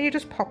and you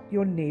just pop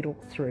your needle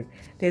through.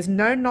 There's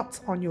no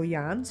knots on your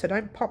yarn, so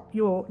don't pop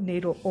your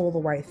needle all the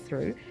way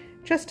through,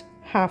 just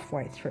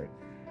halfway through.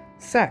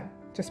 So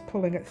just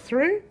pulling it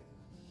through.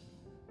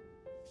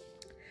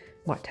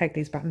 Might take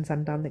these buttons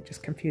undone, they're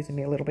just confusing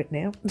me a little bit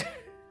now.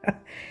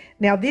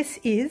 Now this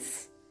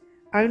is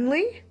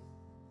only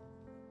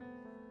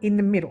in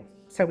the middle,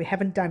 so we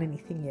haven't done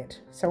anything yet.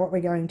 So what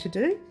we're going to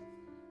do,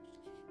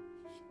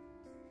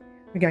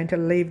 we're going to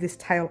leave this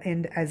tail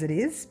end as it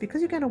is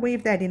because you're going to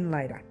weave that in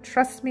later.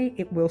 Trust me,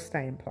 it will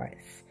stay in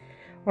place.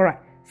 All right,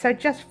 so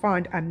just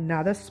find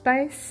another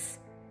space,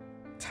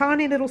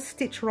 tiny little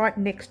stitch right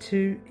next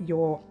to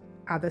your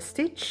other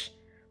stitch,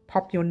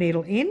 pop your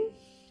needle in,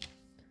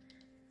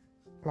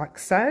 like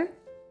so,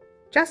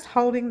 just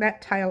holding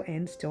that tail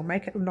end still.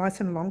 Make it nice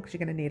and long because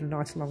you're going to need a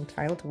nice long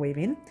tail to weave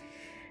in.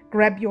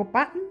 Grab your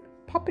button,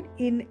 pop it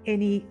in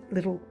any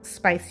little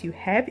space you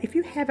have. If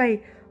you have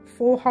a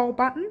 4-hole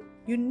button,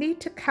 you need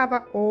to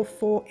cover all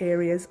 4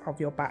 areas of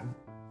your button.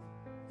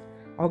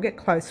 I'll get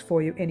close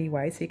for you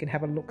anyway so you can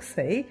have a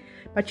look-see,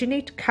 but you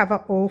need to cover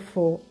all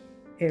 4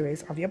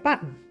 areas of your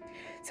button.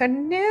 So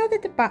now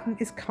that the button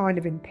is kind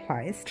of in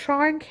place,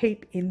 try and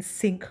keep in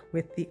sync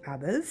with the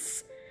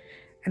others.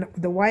 And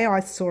the way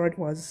I saw it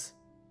was,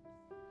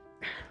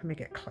 let me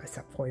get close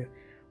up for you,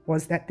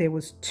 was that there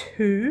was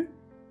 2,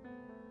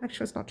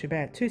 actually it's not too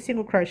bad, 2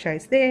 single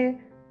crochets there,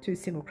 2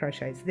 single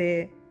crochets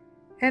there,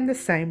 and the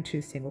same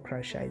 2 single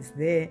crochets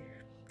there,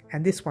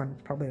 and this one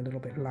probably a little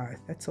bit low,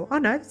 that's all. Oh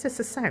no, it's just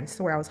the same, it's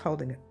the way I was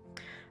holding it.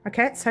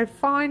 Okay, so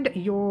find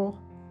your,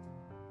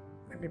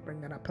 let me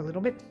bring that up a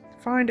little bit,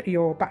 find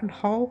your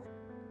buttonhole,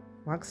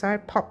 like so,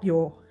 pop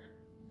your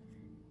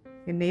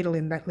needle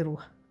in that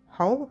little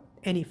hole,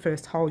 any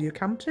first hole you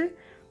come to,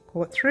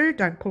 pull it through,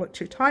 don't pull it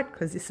too tight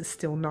because this is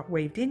still not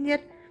weaved in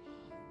yet.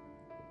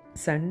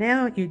 So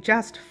now you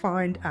just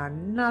find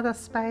another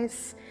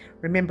space.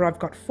 Remember I've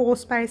got 4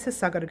 spaces,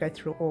 so I've got to go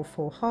through all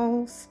 4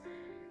 holes.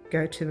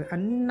 Go to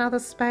another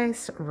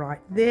space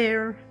right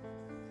there.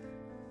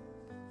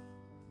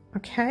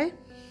 Okay,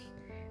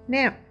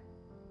 now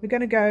we're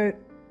going to go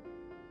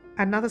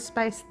another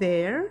space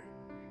there.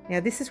 Now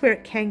this is where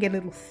it can get a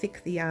little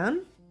thick, the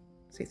yarn.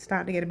 See, it's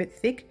starting to get a bit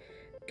thick.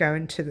 Go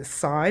into the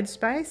side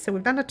space. So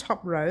we've done the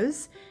top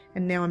rows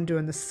and now I'm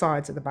doing the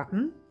sides of the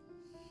button.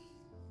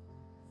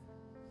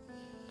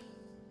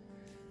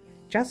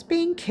 Just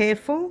being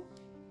careful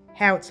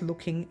how it's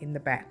looking in the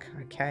back,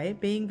 okay?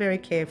 Being very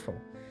careful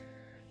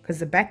because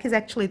the back is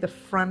actually the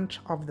front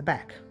of the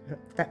back,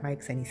 if that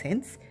makes any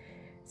sense.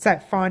 So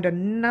find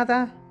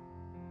another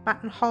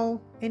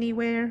buttonhole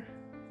anywhere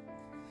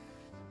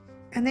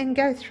and then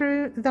go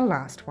through the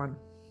last one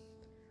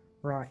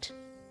right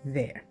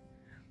there.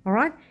 All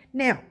right,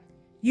 now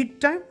you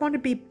don't want to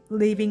be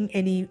leaving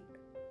any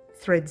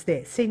threads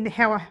there. See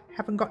how I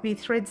haven't got any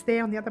threads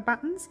there on the other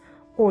buttons?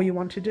 All you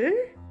want to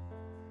do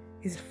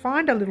is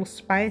find a little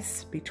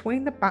space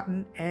between the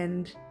button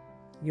and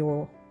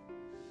your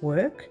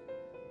work,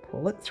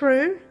 pull it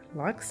through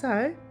like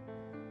so,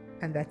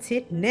 and that's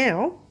it.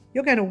 Now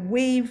you're going to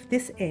weave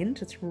this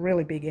end, it's a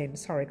really big end,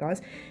 sorry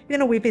guys, you're going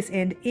to weave this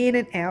end in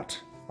and out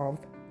of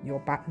your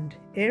buttoned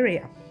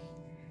area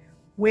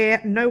where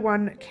no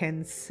one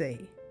can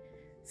see.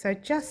 So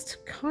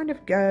just kind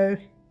of go,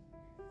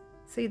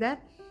 see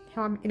that?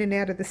 How I'm in and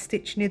out of the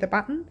stitch near the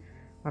button?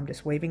 I'm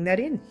just weaving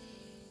that in.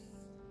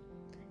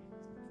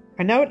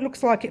 I know it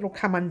looks like it'll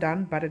come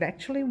undone, but it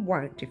actually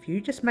won't. If you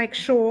just make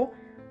sure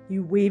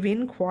you weave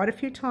in quite a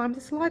few times,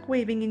 it's like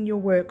weaving in your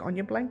work on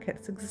your blanket.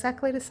 It's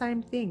exactly the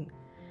same thing.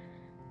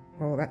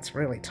 Oh, that's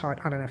really tight.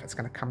 I don't know if it's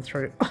going to come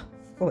through.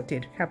 Oh, it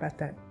did. How about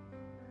that?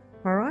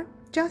 All right,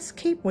 just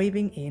keep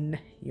weaving in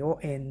your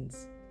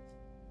ends.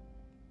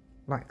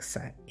 Like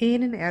so,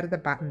 in and out of the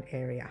button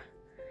area.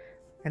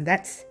 And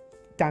that's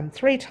done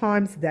 3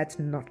 times, that's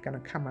not going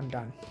to come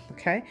undone.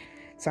 Okay,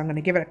 so I'm going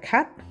to give it a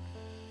cut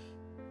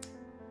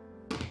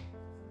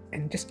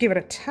and just give it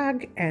a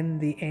tug and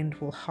the end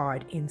will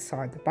hide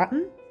inside the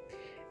button.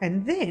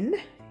 And then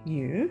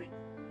you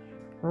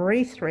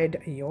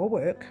rethread your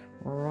work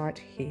right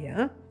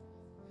here,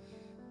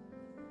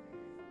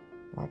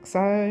 like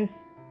so.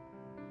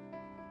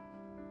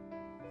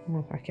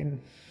 Well, if I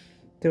can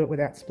do it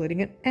without splitting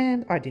it,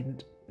 and I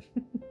didn't.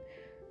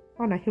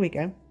 Oh no, here we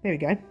go, there we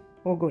go,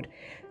 all good.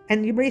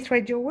 And you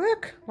rethread your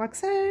work like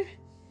so,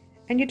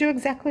 and you do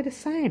exactly the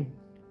same,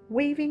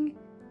 weaving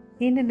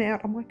in and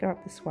out. I might go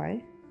up this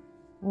way.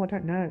 Oh, I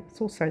don't know,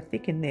 it's all so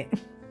thick in there.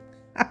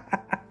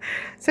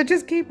 So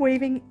just keep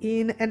weaving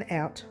in and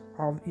out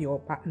of your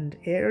buttoned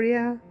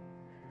area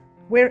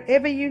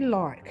wherever you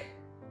like.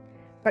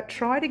 but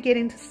try to get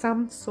into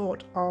some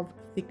sort of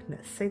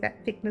thickness. See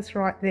that thickness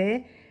right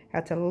there?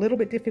 It's a little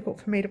bit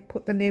difficult for me to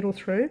put the needle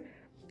through.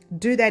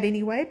 Do that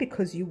anyway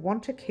because you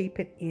want to keep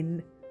it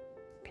in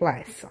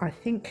place. I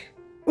think...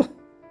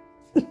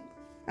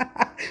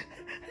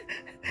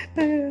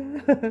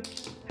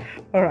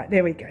 All right,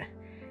 there we go.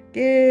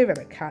 Give it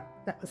a cut.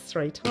 That was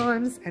 3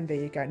 times, and there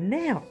you go.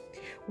 Now,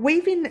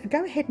 weave in,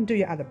 go ahead and do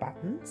your other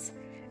buttons,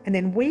 and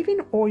then weave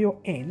in all your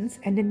ends,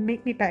 and then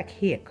meet me back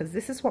here, because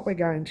this is what we're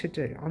going to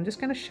do. I'm just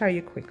going to show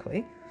you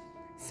quickly,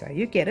 so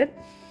you get it.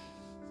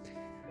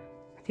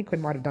 I think we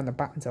might have done the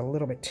buttons a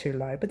little bit too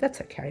low, but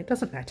that's okay. It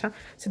doesn't matter.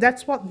 So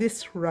that's what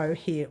this row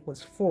here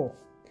was for,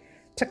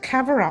 to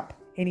cover up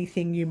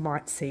anything you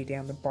might see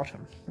down the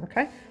bottom.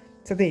 Okay,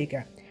 so there you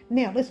go.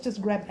 Now let's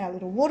just grab our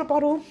little water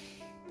bottle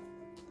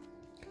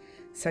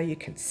so you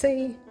can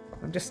see.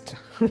 I'm just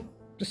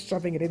just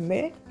shoving it in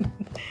there.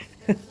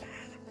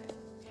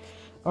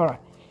 All right,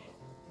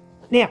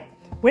 now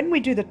when we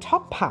do the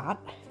top part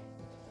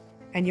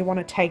and you want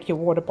to take your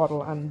water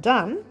bottle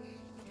undone,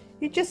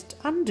 you just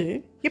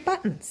undo your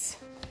buttons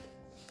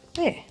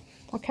there.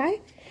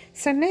 Okay,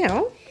 so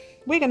now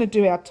we're going to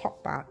do our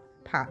top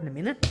part in a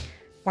minute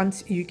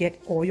once you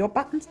get all your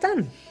buttons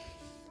done.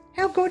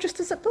 How gorgeous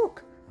does it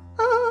look?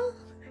 Oh,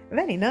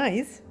 very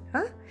nice,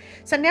 huh?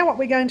 So now what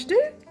we're going to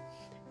do,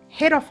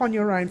 head off on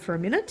your own for a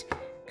minute,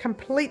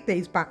 complete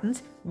these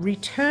buttons,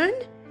 return,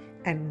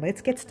 and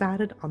let's get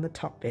started on the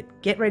top bit.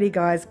 Get ready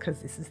guys, because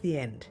this is the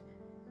end.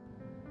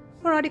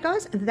 Alrighty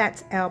guys,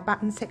 that's our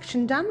button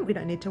section done. We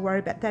don't need to worry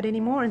about that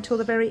anymore until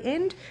the very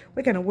end.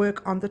 We're going to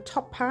work on the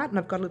top part, and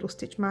I've got a little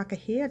stitch marker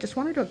here. I just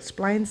wanted to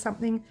explain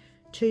something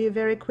to you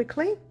very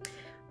quickly.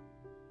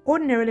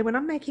 Ordinarily, when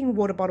I'm making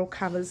water bottle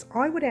covers,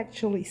 I would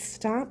actually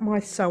start my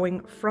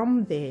sewing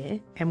from there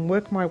and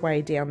work my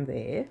way down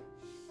there,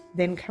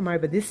 then come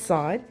over this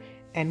side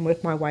and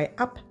work my way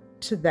up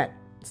to that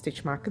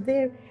stitch marker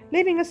there,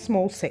 leaving a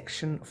small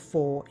section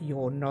for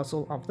your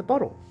nozzle of the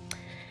bottle.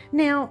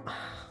 Now,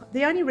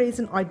 the only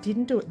reason I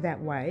didn't do it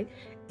that way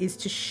is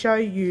to show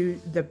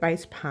you the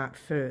base part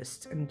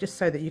first, and just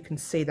so that you can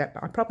see that,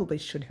 but I probably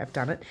should have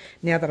done it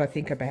now that I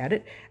think about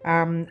it.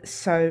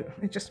 So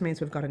it just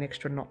means we've got an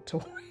extra knot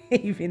to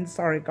weave in,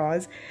 sorry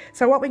guys.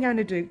 So what we're going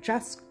to do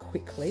just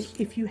quickly,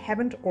 if you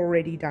haven't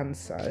already done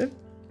so,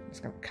 I'm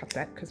just going to cut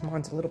that because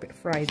mine's a little bit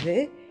frayed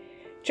there.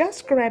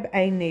 Just grab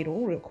a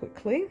needle real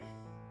quickly.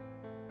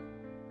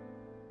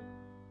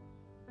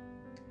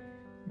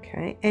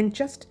 Okay, and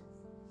just,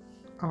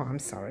 oh, I'm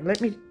sorry, let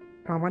me,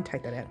 I won't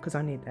take that out because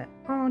I need that.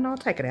 Oh no, I'll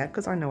take it out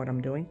because I know what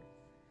I'm doing.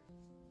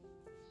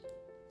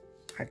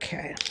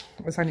 Okay,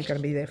 it was only going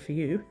to be there for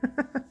you.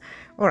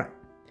 All right,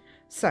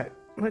 so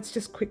let's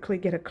just quickly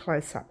get a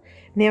close up.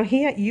 Now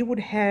here you would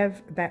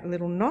have that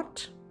little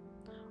knot.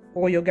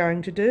 All you're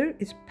going to do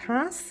is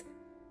pass,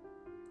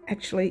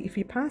 actually if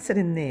you pass it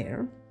in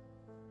there,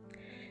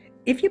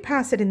 if you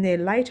pass it in there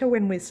later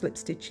when we're slip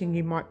stitching,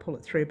 you might pull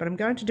it through, but I'm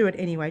going to do it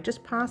anyway.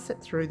 Just pass it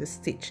through the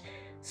stitch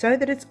so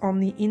that it's on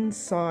the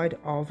inside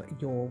of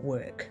your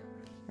work.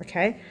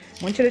 Okay,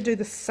 I want you to do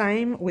the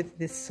same with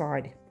this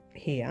side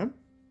here.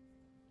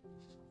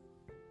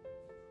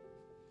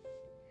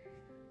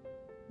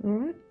 All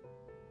right,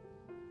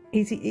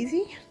 easy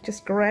easy.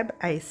 Just grab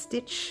a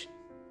stitch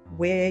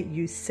where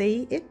you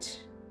see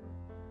it,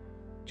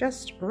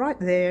 just right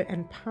there,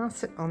 and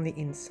pass it on the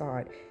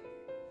inside.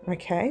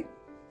 Okay,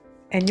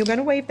 and you're going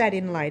to weave that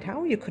in later,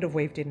 or you could have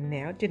weaved in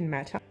now, it didn't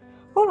matter.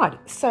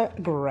 Alright, so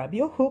grab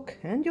your hook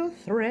and your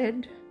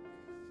thread.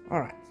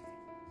 Alright,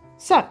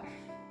 so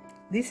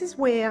this is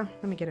where,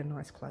 let me get a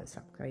nice close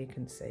up so you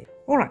can see.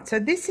 Alright, so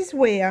this is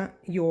where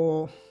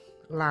your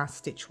last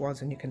stitch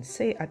was, and you can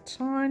see a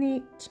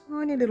tiny,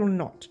 tiny little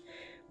knot,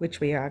 which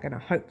we are going to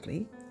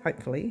hopefully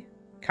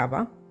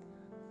cover.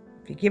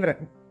 If you give it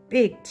a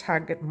big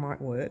tug, it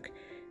might work.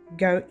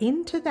 Go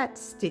into that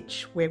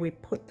stitch where we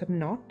put the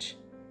knot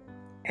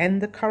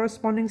and the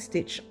corresponding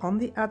stitch on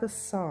the other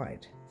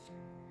side.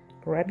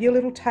 Grab your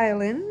little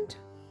tail end,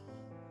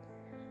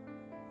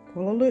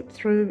 pull a loop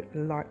through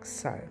like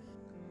so.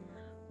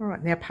 All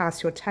right, now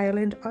pass your tail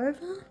end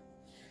over,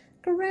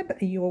 grab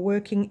your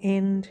working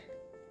end,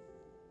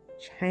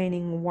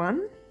 chaining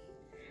one,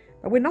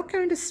 but we're not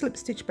going to slip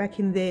stitch back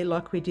in there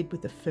like we did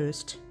with the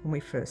first, when we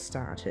first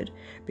started,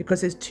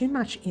 because there's too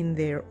much in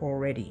there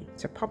already.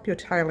 So pop your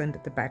tail end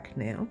at the back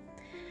now.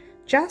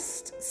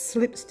 Just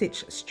slip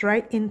stitch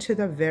straight into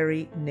the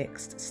very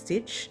next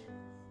stitch,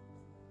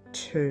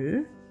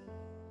 2,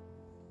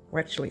 well,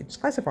 actually it's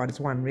classified as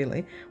 1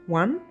 really,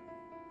 1,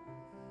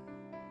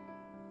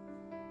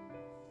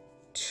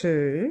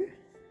 2,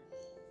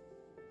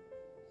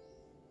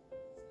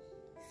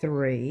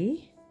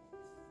 3,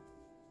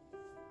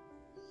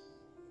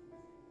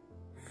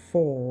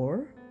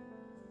 4,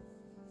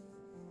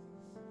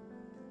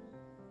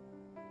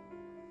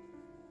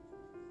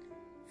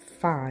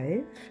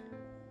 5,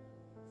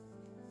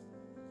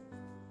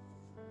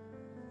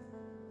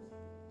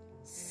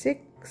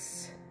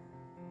 6,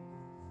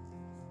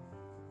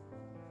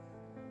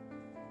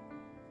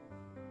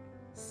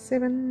 7,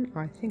 7,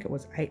 I think it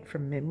was 8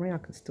 from memory, I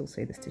can still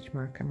see the stitch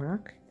marker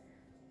mark,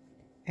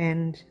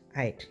 and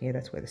 8, yeah,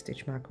 that's where the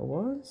stitch marker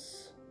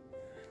was.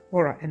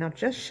 Alright, and I'll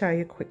just show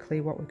you quickly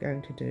what we're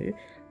going to do.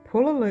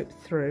 Pull a loop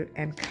through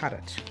and cut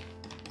it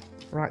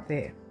right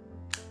there.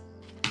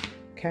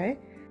 Okay.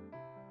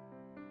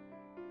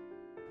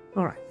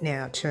 Alright,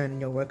 now turn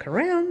your work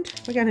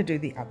around. We're going to do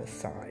the other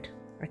side.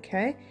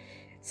 Okay,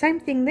 same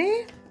thing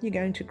there. You're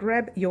going to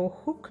grab your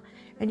hook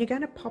and you're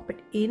going to pop it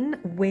in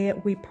where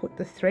we put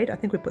the thread. I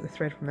think we put the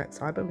thread from that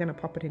side, but we're going to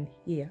pop it in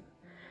here.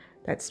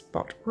 That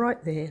spot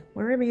right there,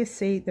 wherever you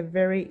see the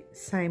very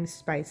same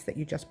space that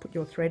you just put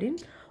your thread in,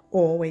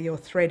 or where your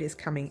thread is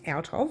coming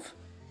out of,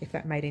 if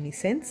that made any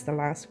sense, the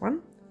last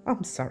one. Oh,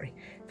 I'm sorry,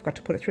 forgot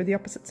to put it through the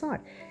opposite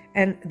side.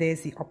 And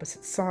there's the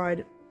opposite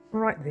side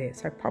right there.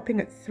 So popping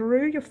it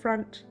through your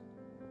front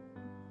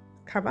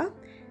cover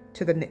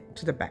to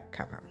the back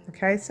cover.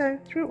 Okay, so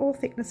through all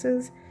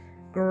thicknesses,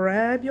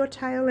 grab your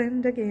tail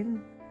end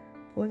again,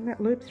 pulling that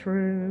loop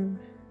through.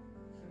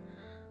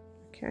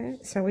 Okay,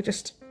 so we're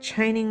just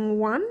chaining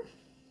 1.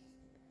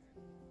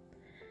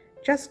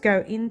 Just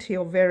go into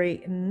your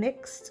very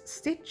next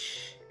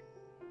stitch,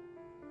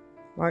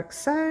 like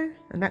so,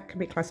 and that can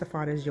be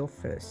classified as your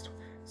first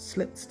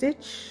slip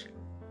stitch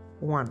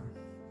 1.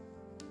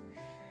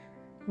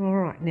 All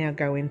right, now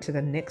go into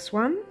the next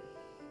one,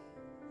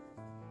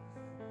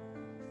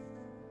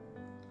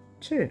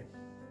 2.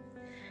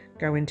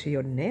 Go into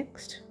your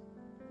next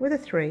with a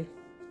 3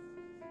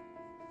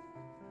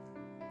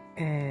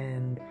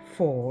 and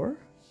 4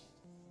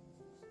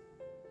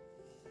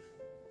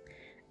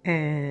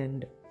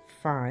 and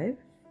 5,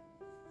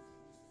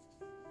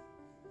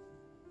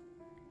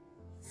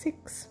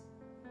 6.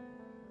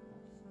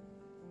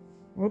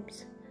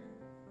 Whoops,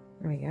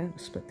 there we go,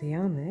 split the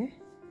yarn there.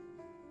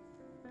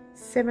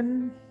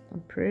 7,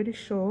 I'm pretty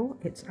sure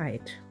it's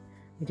 8.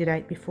 We did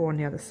 8 before on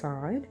the other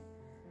side.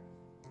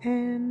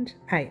 And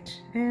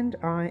 8, and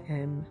I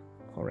am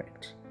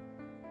correct.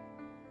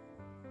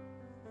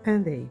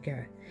 And there you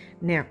go.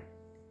 Now,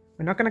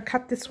 we're not going to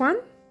cut this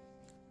one,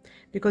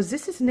 because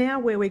this is now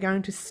where we're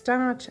going to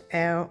start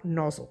our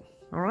nozzle.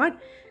 All right,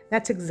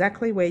 that's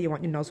exactly where you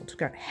want your nozzle to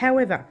go.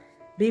 However,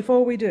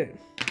 before we do,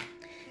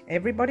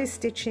 everybody's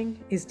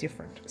stitching is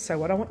different. So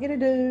what I want you to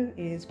do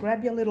is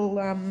grab your little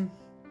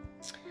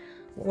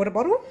water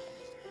bottle.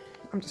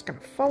 I'm just going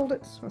to fold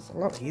it. It's a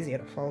lot easier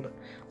to fold it.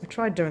 I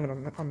tried doing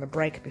it on the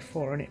break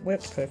before and it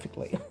worked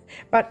perfectly.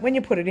 But when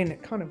you put it in,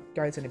 it kind of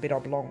goes in a bit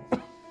oblong.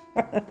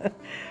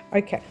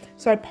 Okay,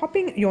 so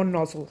popping your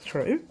nozzle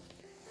through.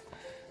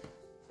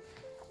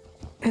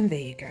 And there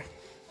you go.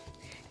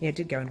 Yeah, it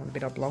did go in a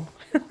bit oblong.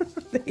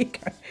 There you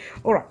go.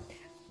 All right.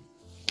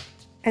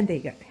 And there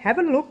you go. Have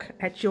a look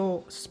at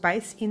your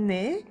space in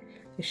there.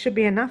 There should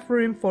be enough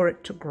room for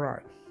it to grow.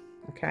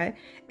 Okay,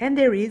 and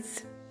there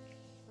is.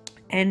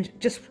 And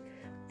just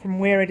from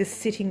where it is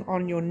sitting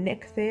on your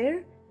neck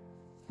there,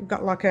 you've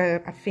got like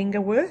a finger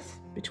worth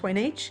between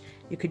each.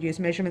 You could use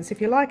measurements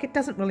if you like, it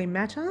doesn't really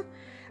matter.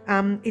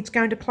 It's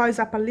going to close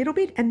up a little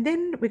bit and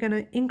then we're going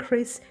to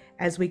increase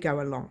as we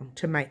go along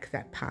to make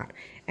that part.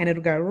 And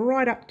it'll go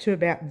right up to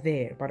about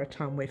there by the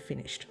time we're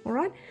finished. All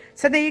right,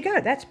 so there you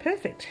go, that's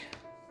perfect.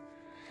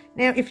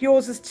 Now if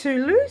yours is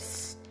too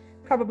loose,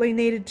 probably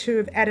needed to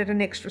have added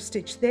an extra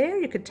stitch there,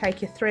 you could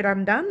take your thread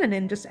undone and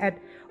then just add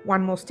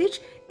 1 more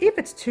stitch. If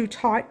it's too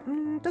tight,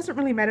 doesn't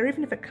really matter.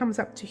 Even if it comes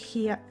up to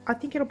here, I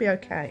think it'll be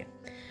okay.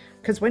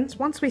 Because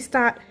once we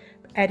start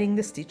adding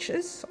the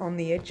stitches on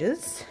the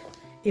edges,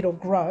 it'll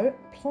grow.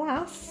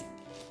 Plus,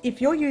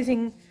 if you're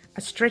using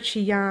a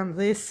stretchy yarn,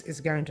 this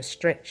is going to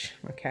stretch,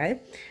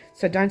 okay?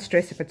 So don't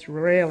stress if it's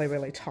really,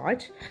 really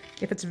tight.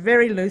 If it's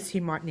very loose,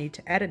 you might need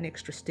to add an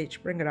extra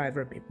stitch, bring it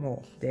over a bit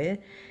more there,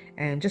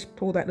 and just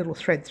pull that little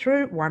thread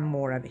through, 1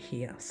 more over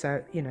here.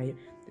 So, you know,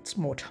 it's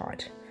more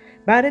tight.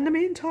 But in the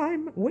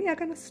meantime, we are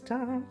going to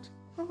start.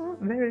 Oh,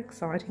 very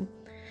exciting.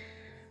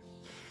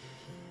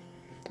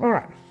 All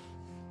right.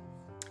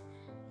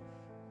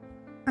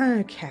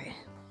 Okay.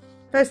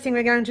 First thing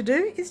we're going to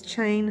do is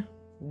chain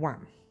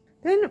 1.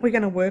 Then we're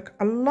going to work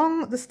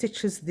along the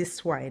stitches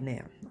this way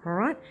now. All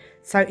right.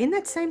 So in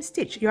that same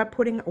stitch, you are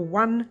putting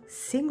 1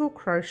 single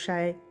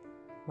crochet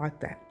like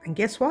that. And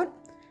guess what?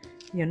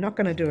 You're not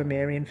going to do a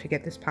Mary and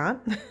forget this part.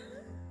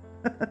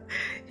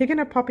 You're going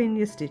to pop in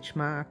your stitch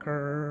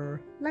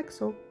marker like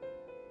so.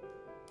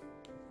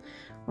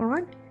 All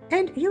right,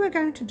 and you are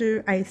going to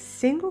do a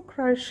single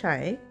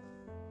crochet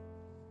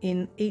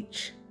in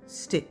each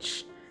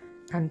stitch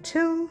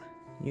until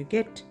you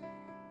get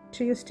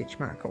to your stitch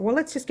marker. Well,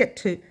 let's just get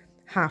to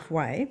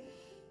halfway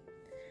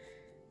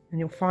and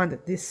you'll find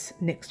that this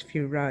next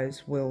few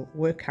rows will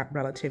work up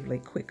relatively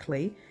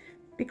quickly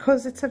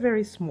because it's a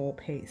very small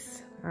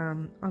piece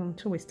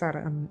until we start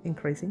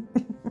increasing.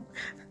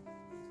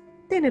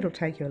 Then it'll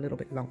take you a little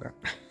bit longer,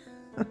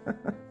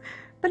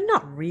 but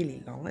not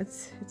really long.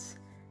 It's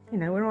you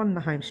know, we're on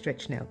the home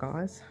stretch now,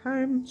 guys.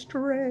 Home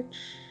stretch.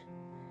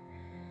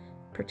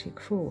 Pretty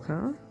cool,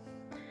 huh?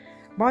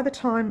 By the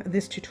time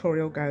this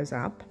tutorial goes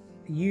up,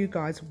 you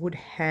guys would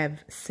have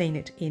seen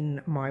it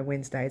in my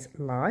Wednesdays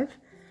live.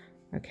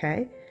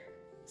 Okay,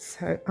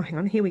 so hang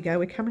on, here we go.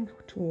 We're coming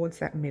towards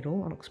that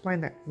middle. I'll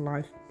explain that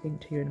live thing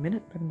to you in a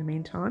minute, but in the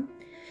meantime,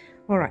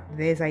 all right,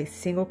 there's a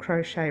single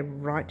crochet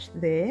right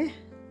there.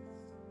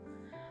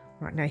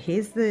 Right, now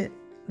here's the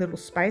little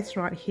space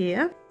right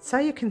here. So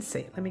you can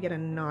see, let me get a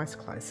nice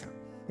close-up.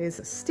 There's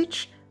a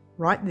stitch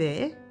right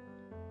there,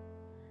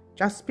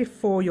 just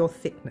before your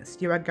thickness.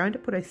 You are going to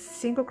put a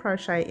single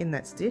crochet in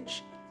that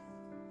stitch.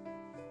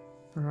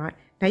 All right,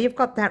 now you've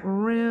got that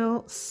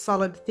real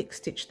solid thick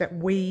stitch that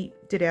we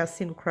did our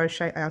single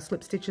crochet, our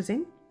slip stitches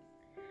in.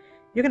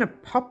 You're going to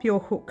pop your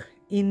hook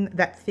in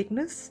that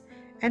thickness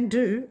and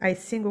do a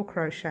single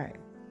crochet.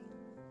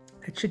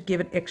 It should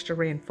give it extra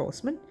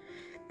reinforcement.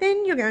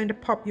 Then you're going to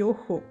pop your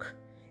hook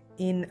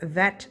in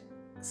that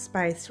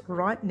space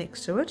right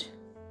next to it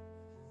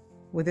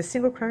with a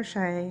single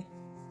crochet,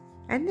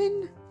 and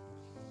then,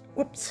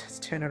 whoops, let's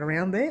turn it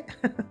around there.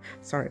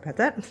 Sorry about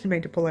that, I didn't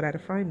mean to pull it out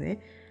of frame there.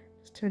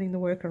 Just turning the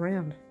work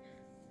around.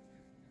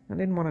 I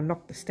didn't want to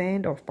knock the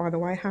stand off, by the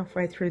way,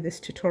 halfway through this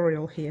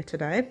tutorial here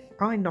today.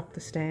 I knocked the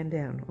stand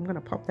down. I'm going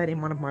to pop that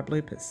in one of my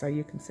bloopers so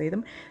you can see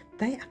them.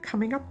 They are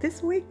coming up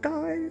this week,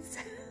 guys.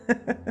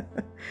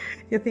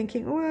 You're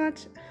thinking,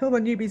 what? All the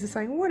newbies are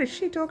saying, what is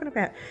she talking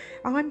about?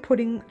 I'm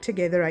putting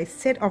together a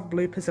set of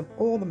bloopers of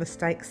all the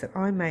mistakes that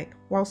I make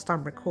whilst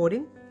I'm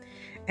recording.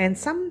 And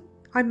some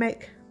I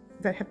make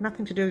that have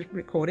nothing to do with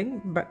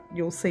recording, but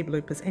you'll see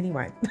bloopers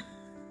anyway.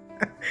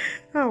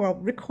 Oh, well,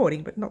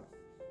 recording, but not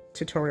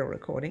tutorial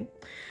recording.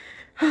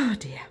 Oh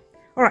dear.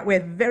 All right,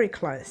 we're very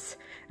close,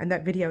 and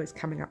that video is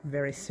coming up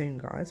very soon,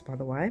 guys, by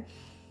the way.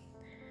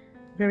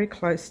 Very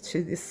close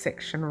to this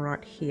section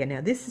right here.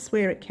 Now this is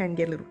where it can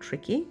get a little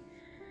tricky.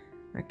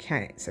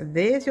 Okay, so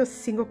there's your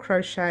single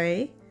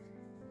crochet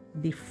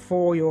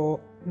before your,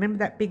 remember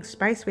that big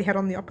space we had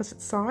on the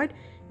opposite side?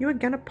 You are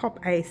going to pop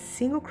a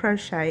single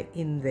crochet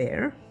in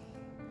there.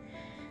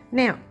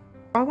 Now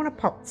I want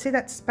to pop, see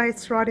that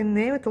space right in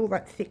there with all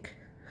that thick,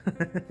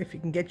 if you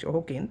can get your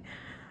hook in,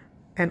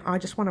 and I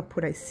just want to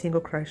put a single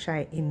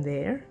crochet in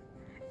there,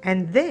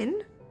 and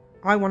then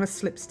I want to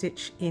slip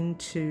stitch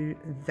into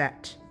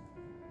that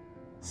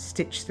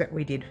stitch that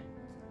we did,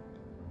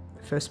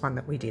 the first one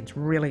that we did. It's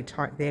really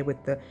tight there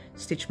with the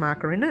stitch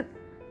marker in it.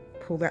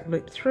 Pull that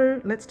loop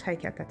through. Let's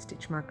take out that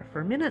stitch marker for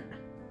a minute,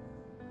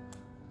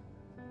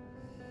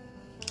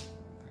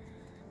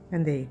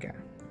 and there you go.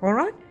 All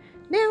right,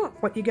 now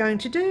what you're going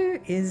to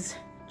do is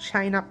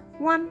chain up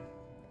one,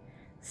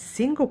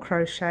 single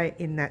crochet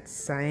in that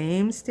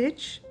same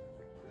stitch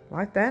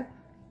like that,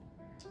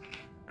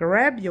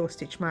 grab your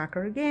stitch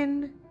marker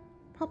again,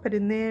 pop it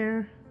in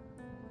there,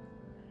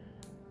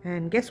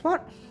 and guess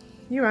what?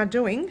 You are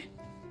doing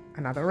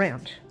another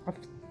round of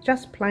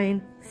just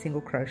plain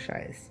single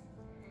crochets.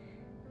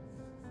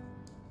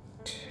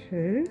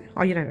 Two,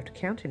 oh, you don't have to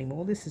count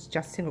anymore. This is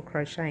just single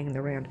crocheting in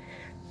the round.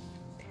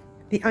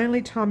 The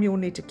only time you'll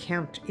need to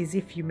count is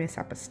if you mess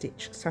up a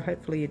stitch. So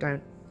hopefully you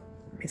don't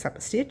mess up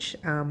a stitch.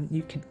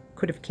 You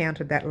could have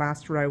counted that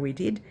last row we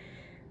did.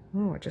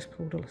 Oh, I just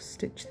pulled a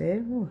stitch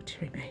there. Oh,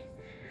 dearie me.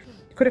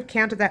 You could have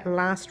counted that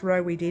last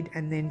row we did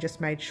and then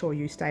just made sure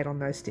you stayed on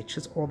those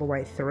stitches all the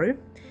way through.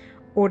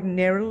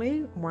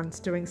 Ordinarily, once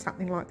doing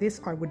something like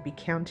this, I would be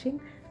counting,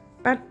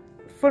 but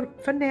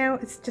for now,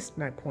 it's just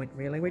no point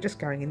really. We're just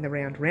going in the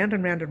round, round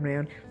and round and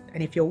round.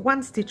 And if you're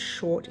one stitch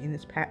short in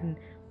this pattern,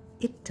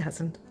 it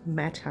doesn't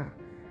matter.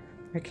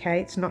 Okay,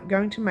 it's not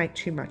going to make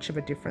too much of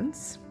a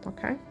difference.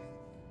 Okay.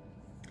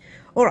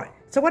 All right,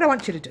 so what I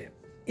want you to do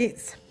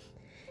is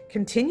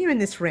continue in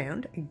this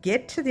round,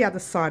 get to the other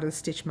side of the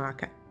stitch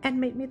marker and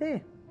meet me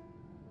there.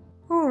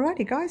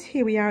 Alrighty guys,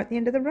 here we are at the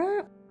end of the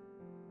row.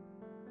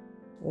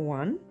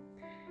 1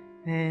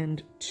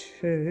 and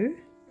 2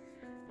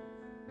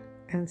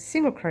 and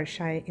single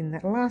crochet in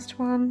that last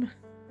one.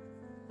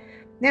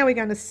 Now we're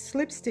going to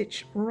slip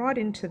stitch right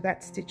into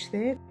that stitch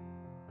there.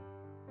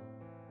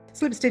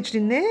 Slip stitched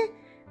in there,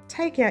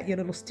 take out your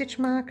little stitch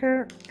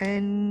marker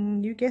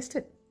and you guessed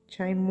it,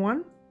 chain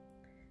 1,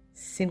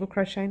 single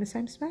crochet in the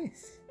same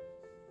space.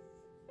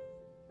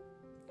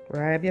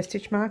 Grab your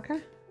stitch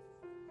marker,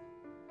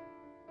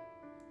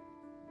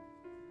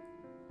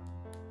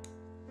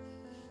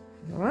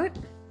 all right,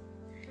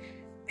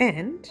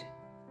 and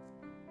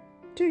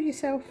do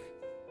yourself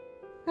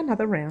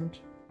another round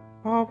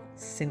of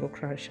single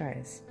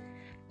crochets.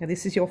 Now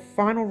this is your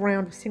final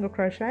round of single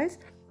crochets.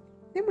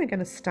 Then we're going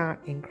to start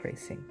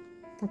increasing.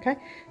 Okay,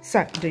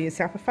 so do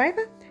yourself a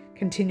favour,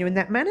 continue in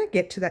that manner,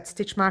 get to that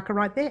stitch marker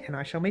right there and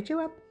I shall meet you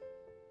up.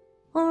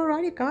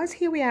 Alrighty guys,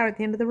 here we are at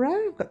the end of the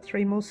row. I've got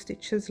 3 more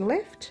stitches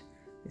left.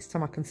 This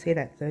time I can see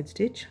that third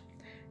stitch.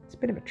 It's a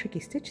bit of a tricky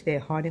stitch there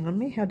hiding on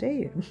me, how dare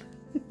you.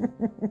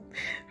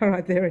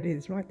 Alright, there it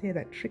is, right there,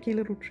 that tricky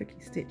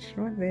stitch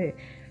right there.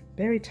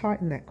 Very tight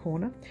in that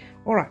corner.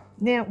 Alright,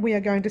 now we are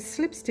going to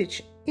slip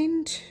stitch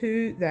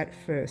into that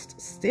first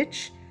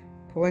stitch,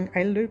 pulling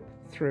a loop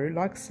through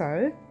like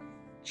so,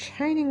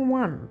 chaining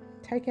 1,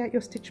 take out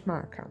your stitch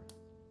marker.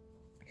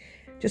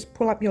 just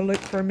pull up your loop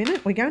for a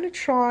minute. We're going to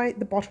try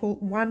the bottle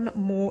one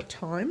more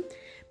time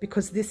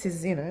because this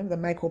is, you know, the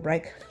make or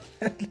break.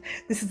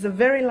 This is the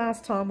very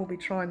last time we'll be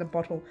trying the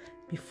bottle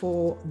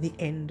before the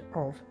end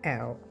of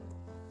our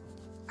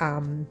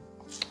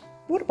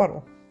water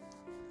bottle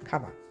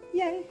cover.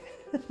 Yay!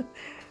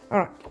 All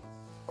right.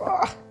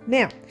 Oh,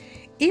 now,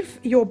 if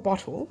your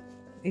bottle,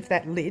 if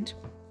that lid,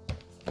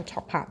 the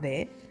top part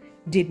there,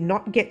 did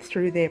not get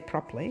through there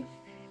properly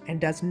and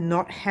does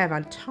not have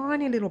a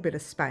tiny little bit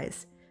of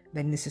space,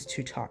 then this is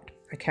too tight,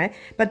 okay?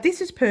 But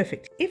this is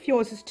perfect. If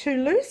yours is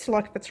too loose,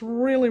 like if it's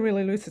really,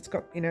 really loose, it's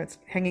got, you know, it's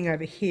hanging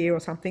over here or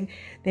something,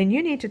 then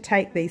you need to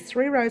take these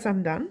 3 rows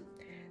undone,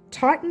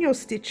 tighten your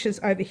stitches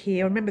over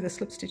here. Remember the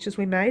slip stitches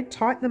we made?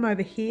 Tighten them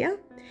over here,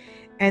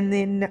 and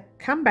then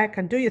come back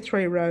and do your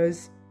 3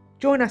 rows.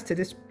 Join us to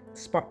this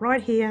spot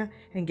right here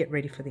and get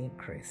ready for the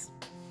increase.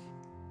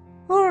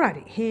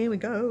 Alrighty, here we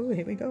go,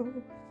 here we go.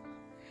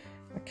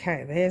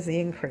 Okay, there's the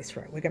increase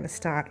row. We're going to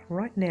start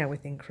right now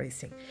with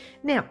increasing.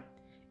 Now,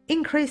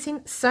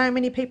 increasing, so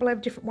many people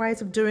have different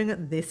ways of doing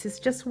it. This is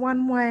just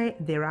one way.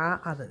 There are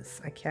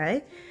others,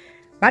 okay?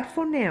 But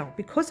for now,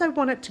 because I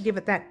want it to give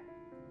it that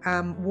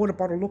water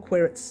bottle look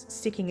where it's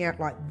sticking out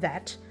like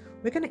that,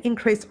 we're going to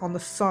increase on the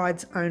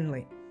sides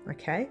only,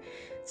 okay?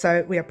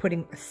 So we are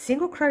putting a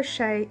single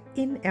crochet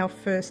in our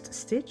first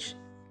stitch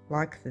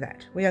like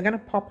that. We are going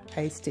to pop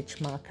a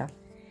stitch marker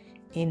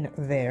in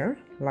there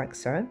like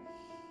so.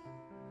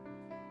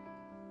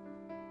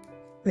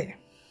 There.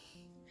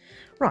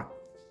 Right,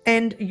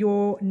 and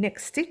your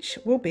next stitch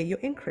will be your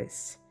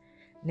increase.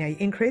 Now your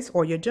increase,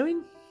 all you're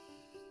doing,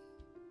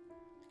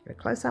 get a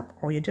close up,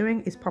 all you're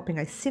doing is popping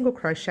a single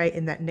crochet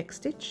in that next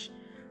stitch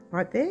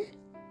right there,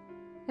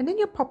 and then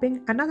you're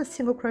popping another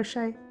single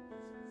crochet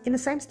in the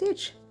same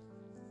stitch.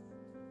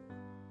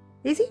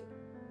 Easy?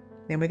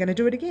 Then we're going to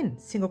do it again.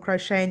 Single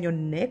crochet in your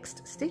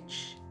next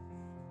stitch,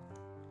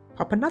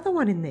 pop another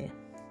one in there.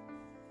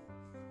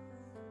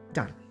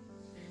 Done.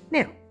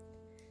 Now,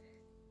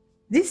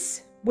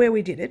 this, where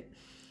we did it,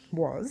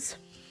 was,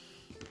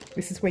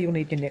 this is where you'll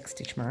need your next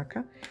stitch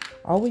marker.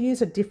 I will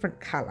use a different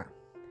colour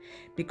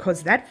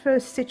because that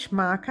first stitch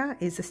marker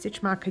is the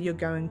stitch marker you're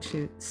going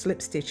to slip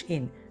stitch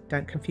in.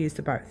 Don't confuse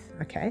the both,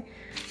 okay?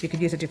 You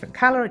could use a different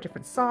colour, a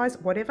different size,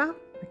 whatever,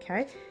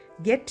 okay?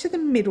 Get to the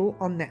middle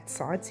on that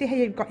side. See how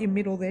you've got your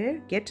middle there?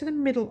 Get to the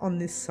middle on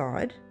this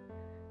side.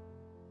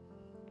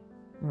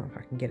 Oh, if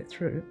I can get it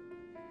through.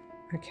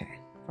 Okay,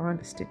 find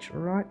a stitch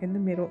right in the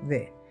middle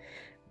there.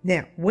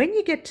 Now, when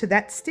you get to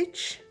that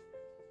stitch,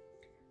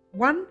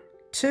 1,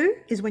 2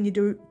 is when you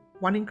do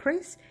one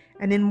increase,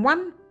 and then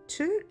 1,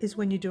 2 is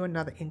when you do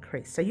another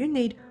increase. So you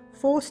need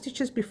 4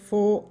 stitches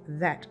before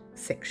that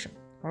section.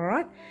 All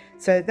right,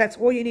 so that's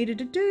all you needed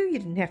to do. You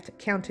didn't have to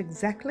count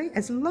exactly,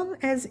 as long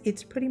as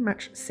it's pretty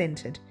much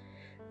centered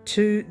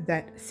to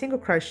that single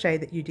crochet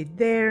that you did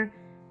there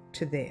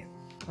to there.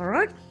 All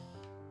right,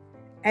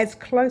 as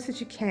close as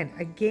you can.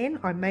 Again,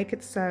 I make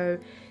it so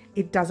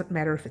it doesn't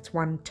matter if it's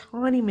 1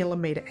 tiny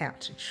millimeter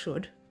out. It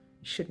should.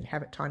 You shouldn't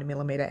have it tiny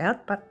millimeter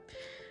out, but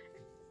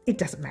it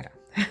doesn't matter.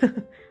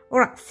 All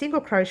right, single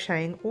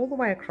crocheting all the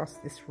way across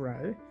this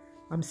row.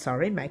 I'm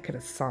sorry, make it a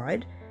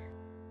side.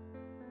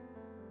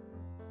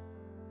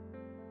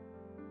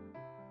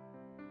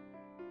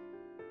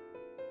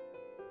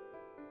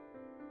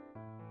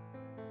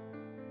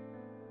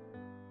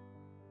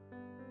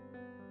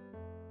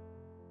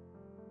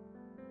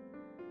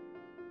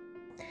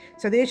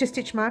 So there's your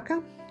stitch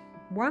marker.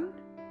 1,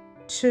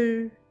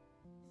 2,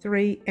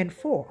 3, and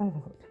 4.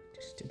 Oh,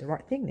 just did the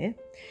right thing there.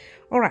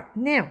 All right,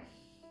 now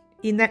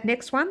in that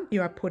next one,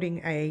 you are putting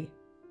a,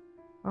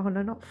 oh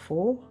no, not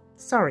 4.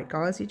 Sorry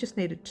guys, you just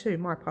needed 2.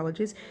 My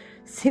apologies.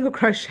 Single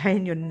crochet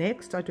in your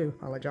next. I do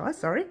apologize,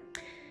 sorry.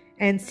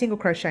 And single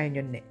crochet in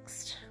your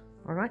next.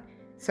 All right,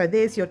 so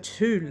there's your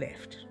 2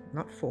 left,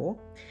 not 4.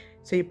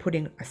 So you're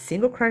putting a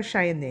single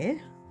crochet in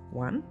there,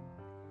 1,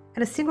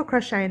 and a single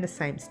crochet in the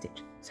same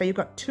stitch. So you've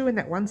got 2 in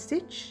that one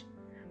stitch.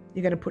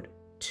 You're going to put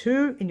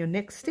 2 in your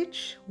next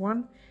stitch,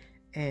 1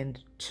 and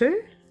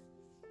 2.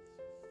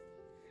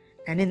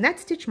 And in that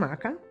stitch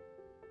marker,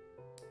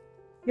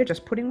 you're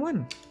just putting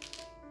 1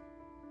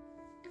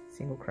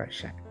 single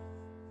crochet.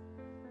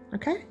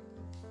 Okay?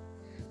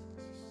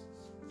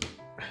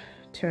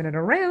 Turn it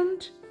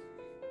around,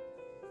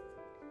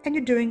 and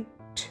you're doing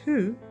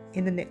 2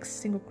 in the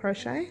next single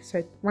crochet.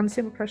 So 1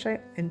 single crochet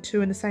and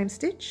 2 in the same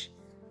stitch.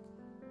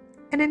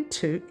 And then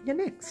 2 in your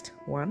next,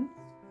 1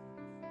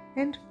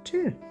 and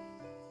 2.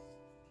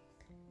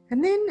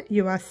 And then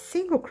you are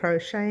single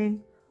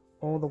crocheting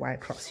all the way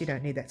across. You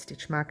don't need that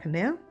stitch marker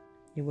now.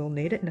 You will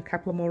need it in a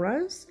couple of more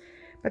rows,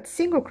 but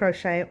single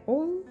crochet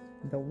all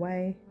the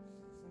way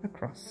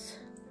across.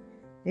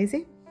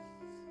 Easy?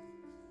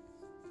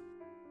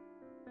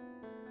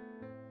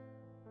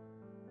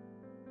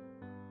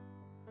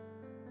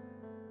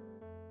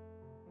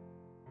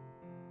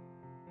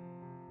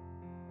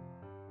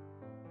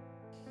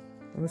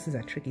 Well, this is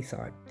our tricky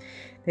side.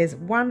 There's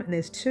 1 and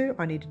there's 2.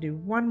 I need to do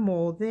 1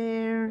 more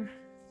there.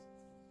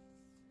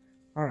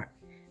 All right.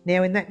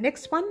 Now in that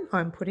next one,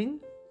 I'm putting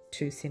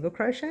 2 single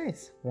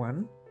crochets,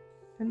 1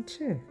 and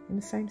 2 in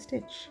the same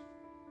stitch,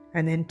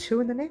 and then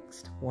 2 in the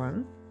next,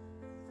 1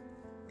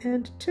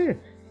 and 2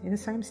 in the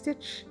same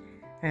stitch,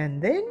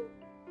 and then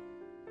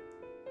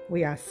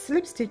we are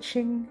slip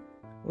stitching,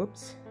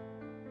 whoops,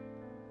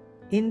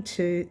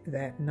 into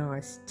that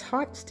nice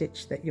tight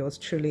stitch that yours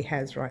truly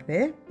has right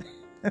there,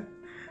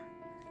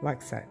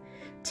 like so.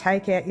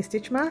 Take out your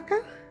stitch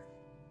marker,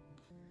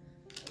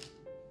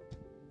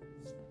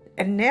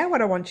 and now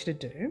what I want you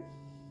to do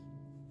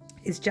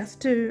is just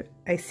do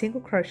a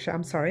single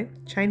crochet,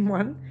 chain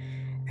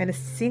 1 and a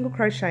single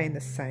crochet in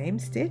the same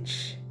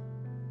stitch.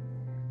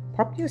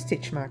 Pop your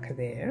stitch marker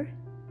there,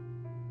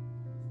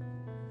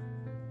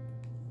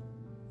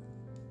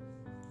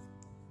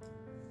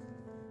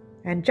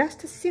 and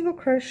just a single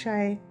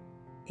crochet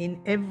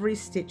in every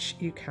stitch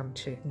you come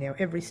to. Now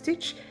every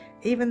stitch,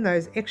 even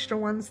those extra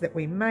ones that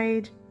we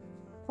made,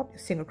 pop your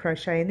single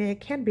crochet in there.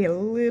 It can be a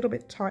little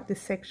bit tight,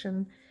 this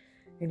section,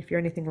 and if you're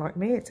anything like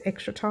me, it's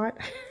extra tight.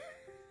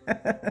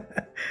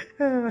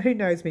 Oh, who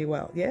knows me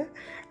well, yeah?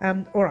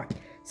 All right,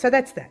 so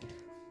that's that.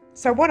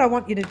 So what I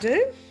want you to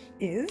do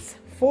is,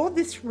 for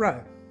this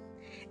row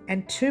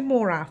and 2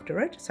 more after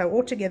it, so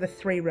altogether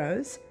 3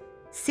 rows,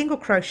 single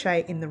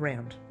crochet in the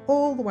round,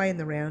 all the way in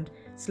the round,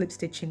 slip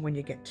stitching when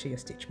you get to your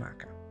stitch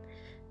marker.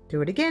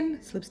 Do it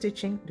again, slip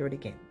stitching, do it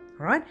again.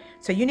 All right,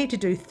 so you need to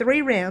do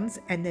 3 rounds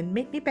and then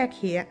meet me back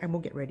here and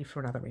we'll get ready for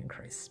another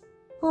increase.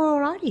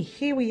 Alrighty,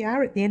 here we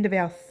are at the end of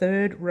our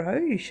 3rd row.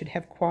 You should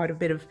have quite a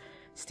bit of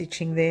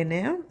stitching there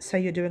now. So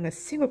you're doing a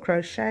single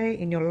crochet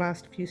in your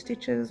last few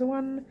stitches,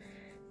 1,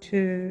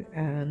 2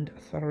 and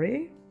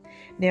 3.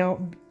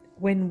 Now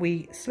when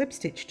we slip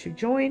stitch to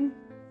join,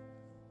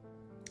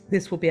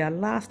 this will be our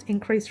last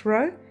increase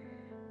row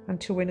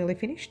until we're nearly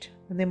finished,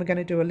 and then we're going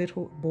to do a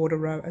little border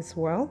row as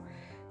well.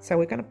 So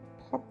we're going to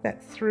pop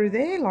that through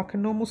there like a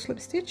normal slip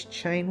stitch,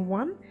 chain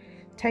 1,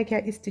 take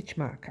out your stitch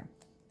marker.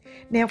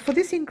 Now for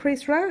this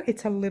increase row,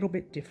 it's a little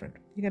bit different.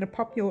 You're going to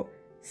pop your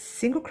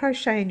single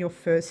crochet in your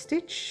first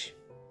stitch,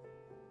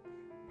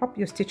 pop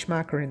your stitch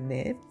marker in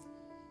there,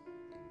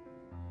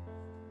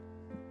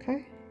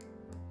 okay,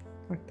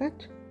 like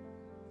that,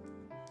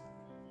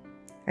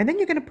 and then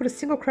you're going to put a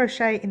single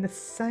crochet in the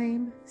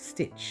same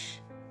stitch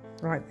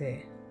right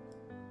there,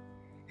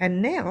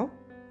 and now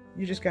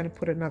you're just going to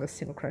put another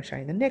single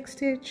crochet in the next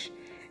stitch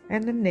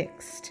and the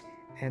next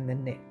and the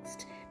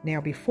next. Now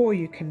before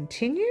you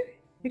continue,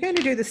 you're going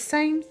to do the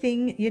same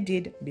thing you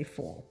did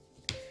before.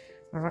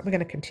 All right, we're going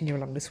to continue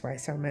along this way,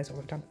 so I may as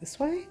well have done it this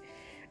way.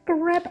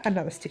 Grab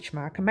another stitch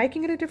marker,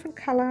 making it a different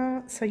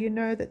colour, so you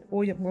know that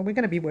well, we're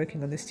going to be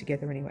working on this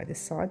together anyway, this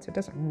side, so it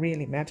doesn't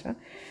really matter.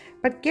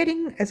 But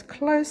getting as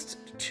close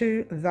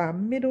to the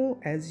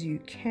middle as you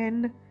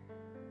can,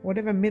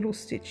 whatever middle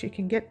stitch you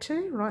can get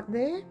to, right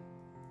there.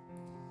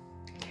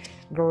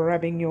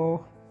 Grabbing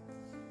your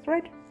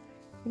thread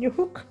and your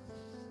hook,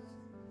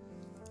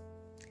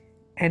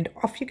 and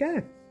off you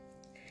go.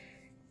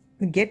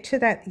 Get to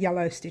that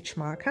yellow stitch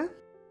marker.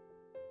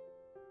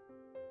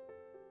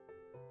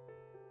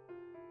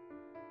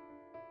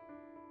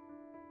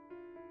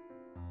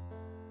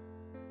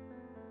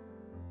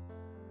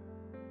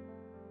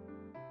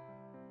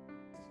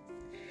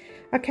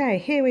 Okay,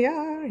 here we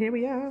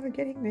are,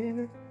 getting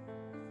there.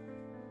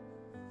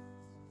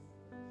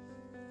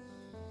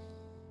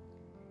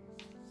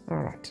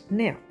 All right,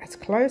 now as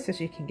close as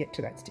you can get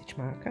to that stitch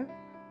marker,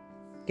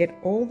 get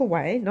all the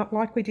way, not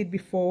like we did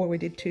before, we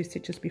did 2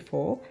 stitches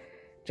before,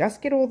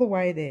 just get all the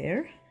way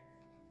there.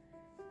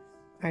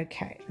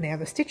 Okay, now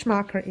the stitch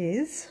marker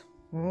is,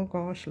 oh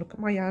gosh, look at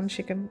my yarn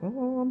chicken,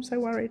 oh, I'm so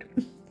worried.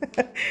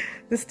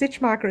 The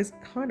stitch marker is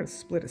kind of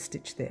split a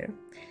stitch there.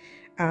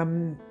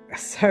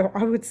 So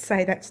I would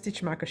say that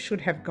stitch marker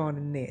should have gone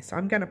in there. So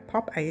I'm going to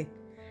pop in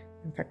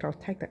fact, I'll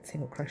take that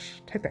single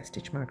crochet, take that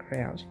stitch marker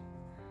out.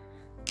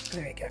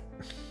 There you go.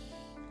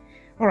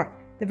 All right,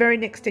 the very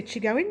next stitch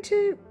you go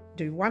into,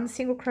 do 1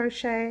 single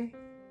crochet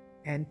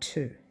and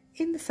 2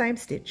 in the same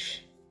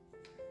stitch.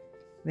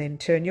 Then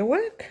turn your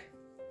work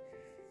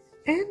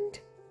and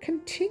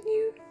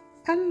continue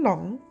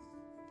along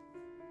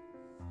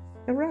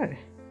the row.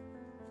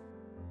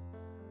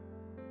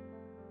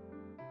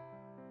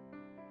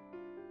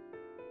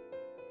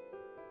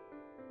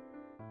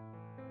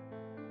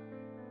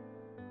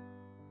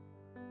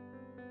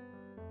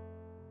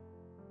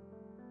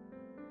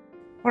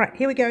 All right,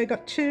 here we go. We've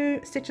got 2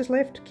 stitches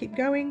left. Keep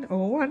going.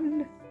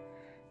 1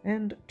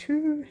 and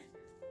 2.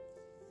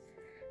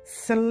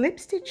 Slip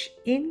stitch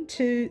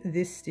into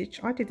this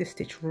stitch. I did this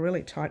stitch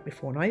really tight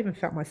before, and I even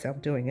felt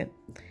myself doing it.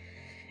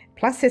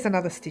 Plus, there's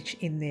another stitch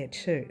in there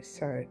too,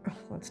 so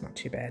that's not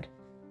too bad.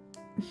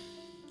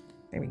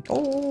 There we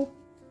go.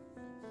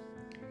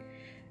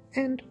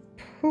 And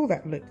pull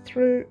that loop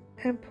through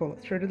and pull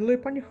it through to the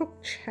loop on your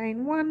hook.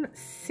 Chain 1,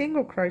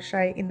 single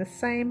crochet in the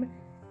same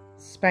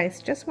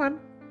space, just 1.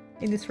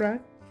 In this row.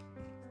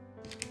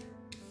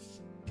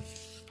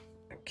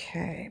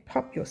 Okay,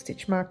 pop your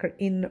stitch marker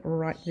in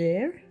right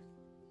there,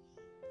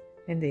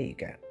 and there you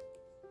go.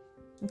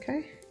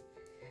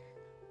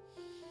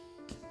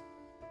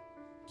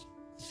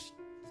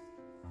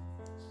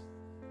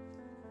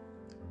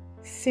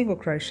 single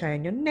crochet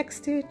in your next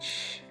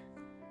stitch,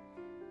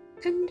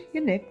 and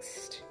your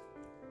next,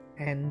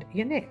 and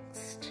your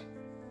next,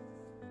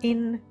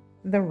 in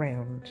the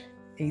round.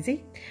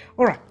 Easy.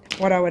 All right,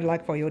 what I would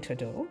like for you to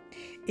do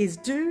is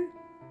do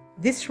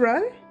this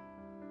row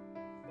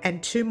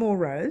and 2 more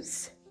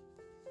rows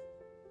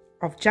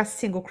of just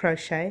single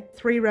crochet,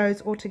 3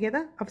 rows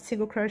altogether of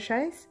single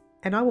crochets,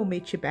 and I will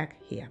meet you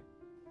back here.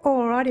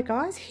 Alrighty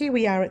guys, here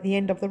we are at the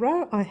end of the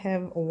row. I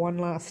have 1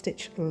 last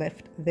stitch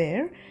left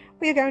there.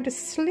 We are going to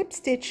slip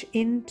stitch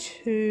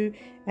into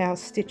our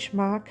stitch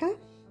marker.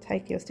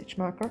 Take your stitch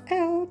marker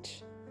out.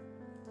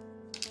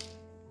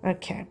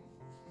 Okay,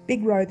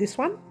 big row this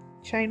one,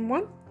 chain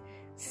 1,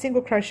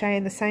 single crochet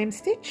in the same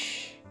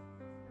stitch,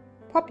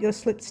 pop your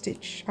slip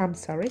stitch, I'm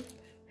sorry.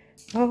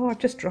 Oh, I've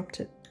just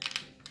dropped it.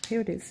 Here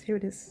it is, here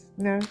it is.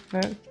 No,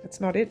 that's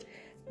not it.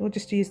 We'll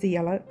just use the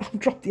yellow. I've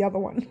dropped the other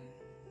one.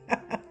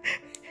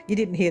 You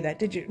didn't hear that,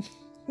 did you?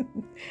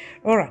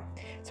 All right,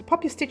 so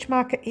pop your stitch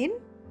marker in.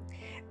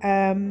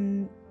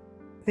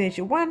 There's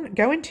your 1.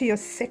 Go into your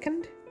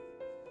 2nd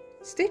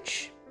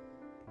stitch.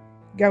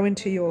 Go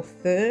into your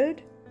 3rd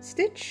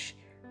stitch.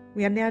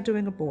 We are now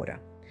doing a border.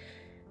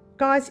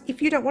 Guys,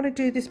 if you don't want to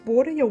do this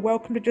border, you're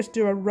welcome to just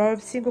do a row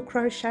of single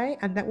crochet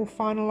and that will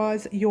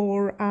finalize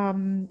your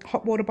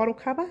hot water bottle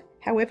cover.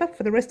 However,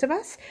 for the rest of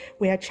us,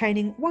 we are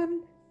chaining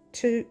 1,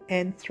 2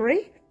 and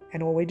 3,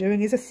 and all we're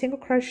doing is a single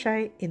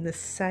crochet in the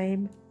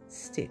same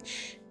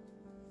stitch.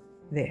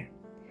 There.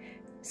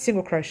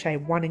 Single crochet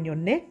 1 in your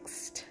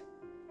next,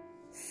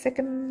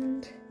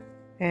 2nd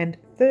and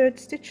 3rd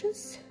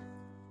stitches,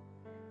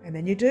 and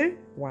then you do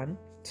 1,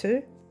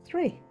 2,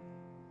 3.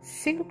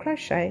 Single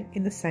crochet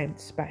in the same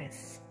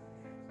space.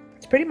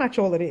 It's pretty much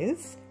all it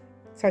is.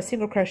 So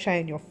single crochet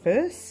in your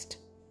 1st,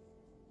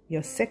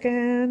 your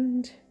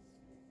 2nd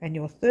and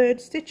your 3rd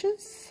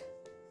stitches,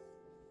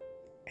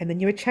 and then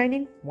you are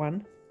chaining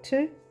 1,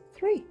 2,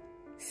 3.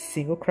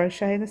 Single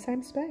crochet in the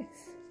same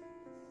space.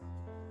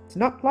 It's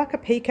not like a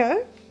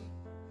picot,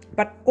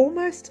 but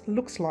almost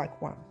looks like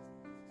one.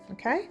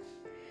 Okay,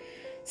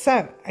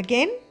 so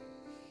again,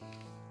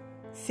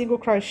 single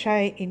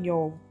crochet in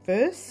your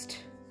 1st,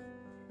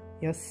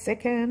 your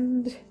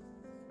 2nd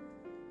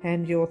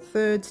and your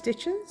 3rd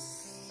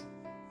stitches,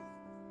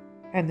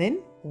 and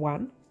then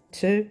 1,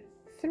 2,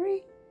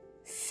 3,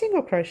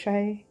 single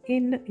crochet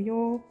in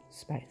your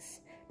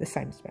space, the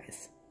same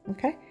space.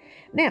 Okay,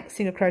 now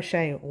single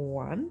crochet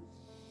 1,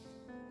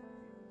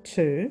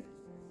 2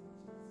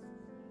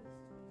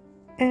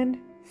 and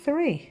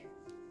 3,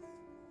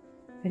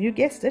 and you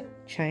guessed it,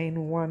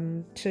 chain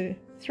 1, 2,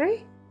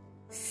 3,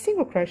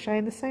 single crochet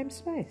in the same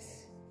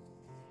space.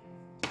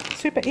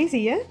 Super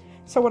easy, yeah?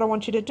 So what I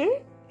want you to do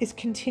is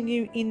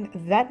continue in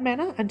that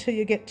manner until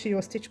you get to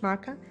your stitch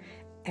marker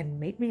and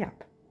meet me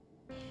up.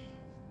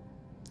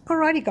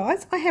 Alrighty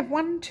guys, I have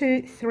 1,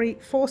 2, 3,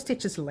 4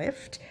 stitches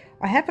left.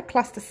 I have a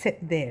cluster set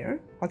there,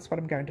 that's what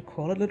I'm going to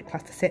call it, a little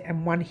cluster set,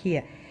 and 1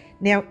 here.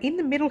 Now in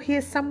the middle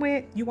here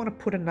somewhere you want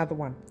to put another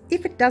one.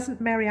 If it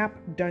doesn't marry up,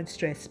 don't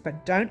stress,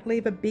 but don't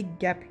leave a big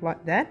gap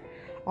like that.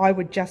 I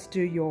would just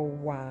do your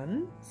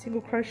 1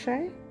 single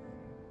crochet,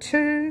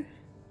 2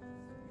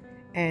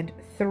 and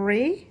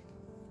 3,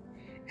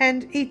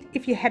 and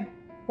if you had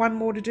 1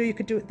 more to do you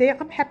could do it there.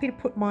 I'm happy to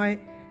put my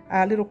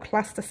little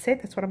cluster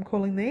set, that's what I'm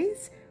calling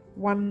these,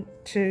 1,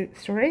 2,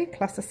 3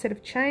 cluster set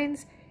of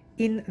chains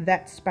in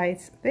that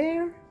space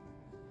there.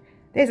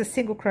 There's a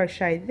single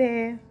crochet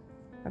there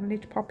that I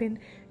need to pop in.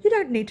 You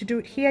don't need to do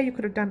it here, you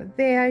could have done it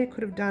there, you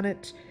could have done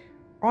it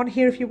on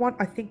here if you want.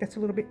 I think that's a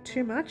little bit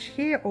too much.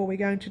 Here all we're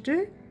going to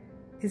do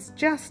is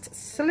just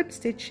slip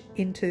stitch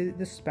into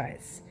the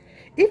space.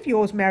 If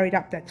yours married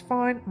up, that's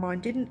fine, mine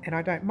didn't, and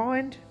I don't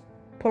mind.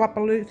 Pull up a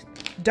loop.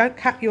 Don't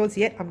cut yours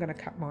yet. I'm going to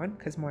cut mine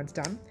because mine's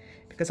done,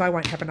 because I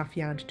won't have enough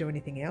yarn to do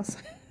anything else.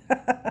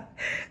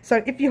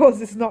 So if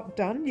yours is not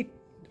done,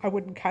 I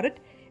wouldn't cut it.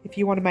 If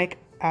you want to make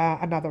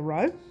another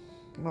row,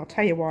 and I'll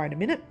tell you why in a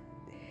minute.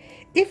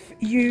 If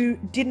you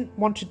didn't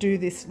want to do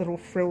this little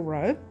frill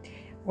row,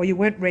 or you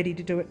weren't ready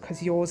to do it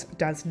because yours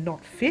does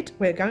not fit,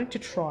 we're going to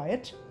try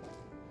it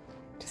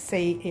to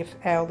see if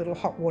our little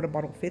hot water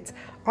bottle fits.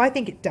 I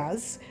think it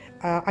does.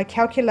 I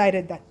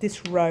calculated that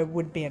this row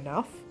would be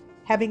enough.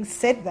 Having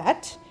said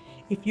that,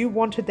 if you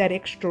wanted that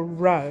extra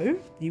row,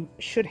 you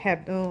should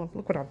have, oh,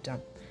 look what I've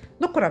done.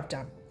 Look what I've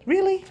done.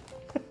 Really?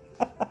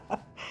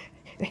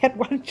 They had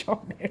one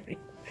job, Mary.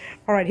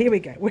 All right, here we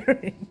go. We're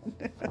in.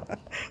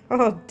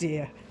 Oh,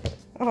 dear.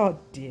 Oh,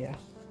 dear.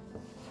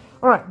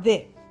 All right,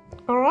 there.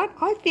 All right,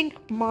 I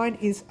think mine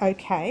is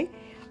okay.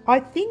 I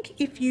think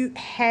if you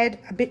had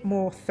a bit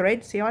more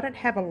thread, see, I don't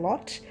have a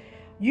lot,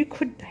 you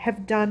could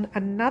have done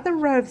another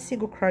row of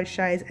single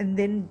crochets and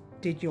then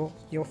did your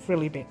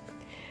frilly bit.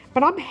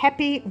 But I'm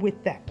happy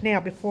with that. Now,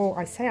 before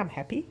I say I'm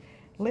happy,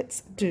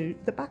 let's do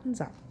the buttons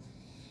up.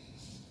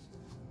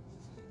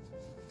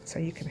 So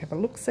you can have a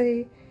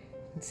look-see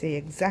and see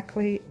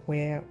exactly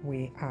where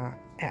we are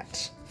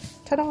at.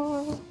 Ta-da!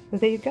 Well,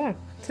 there you go.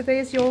 So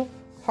there's your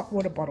hot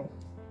water bottle.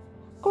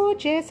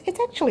 Gorgeous. It's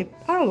actually,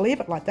 I'll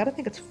leave it like that. I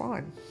think it's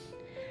fine.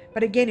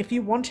 But again, if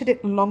you wanted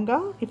it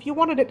longer, if you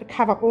wanted it to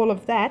cover all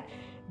of that,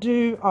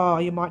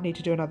 you might need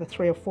to do another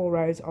 3 or 4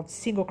 rows of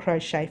single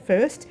crochet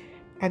first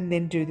and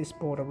then do this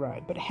border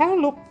row. But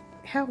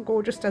how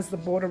gorgeous does the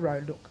border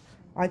row look?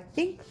 I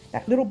think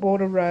that little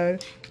border row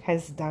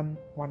has done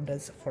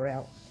wonders for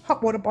our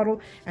hot water bottle.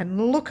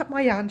 And look at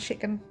my yarn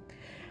chicken.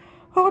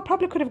 Oh, I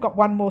probably could have got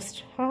one more.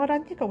 I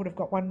don't think I would have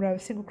got 1 row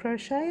of single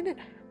crochet in it.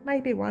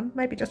 Maybe one,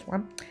 maybe just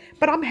one.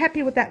 But I'm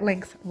happy with that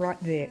length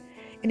right there.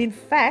 And in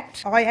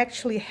fact, I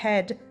actually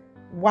had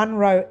 1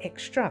 row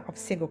extra of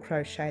single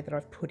crochet that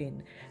I've put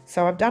in.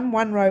 So I've done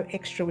 1 row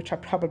extra, which I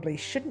probably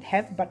shouldn't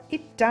have, but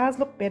it does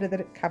look better that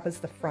it covers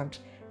the front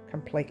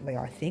completely,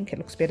 I think. It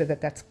looks better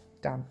that that's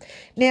done.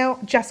 Now,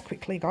 just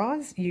quickly,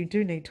 guys, you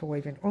do need to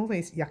weave in all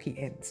these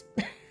yucky ends.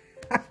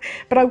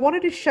 But I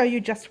wanted to show you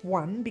just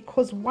one,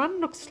 because one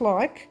looks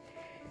like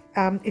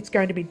it's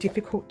going to be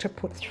difficult to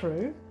put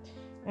through.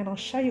 And I'll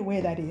show you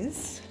where that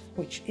is,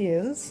 which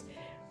is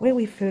where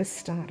we first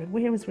started.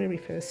 Where was where we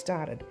first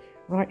started?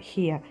 Right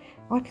here.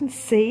 I can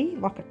see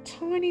like a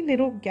tiny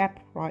little gap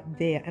right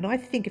there. And I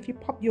think if you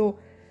pop your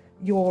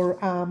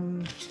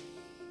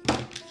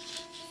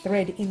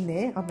thread in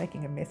there, I'm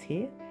making a mess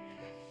here.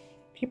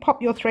 If you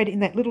pop your thread in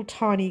that little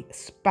tiny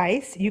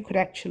space, you could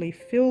actually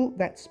fill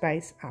that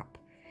space up.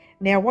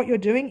 Now what you're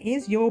doing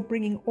is you're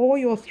bringing all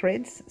your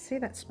threads, see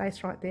that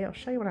space right there? I'll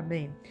show you what I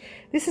mean.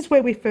 This is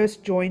where we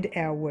first joined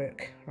our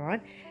work,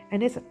 right?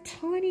 And there's a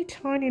tiny,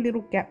 tiny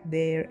little gap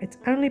there. It's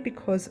only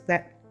because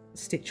that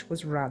stitch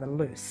was rather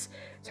loose.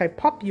 So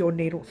pop your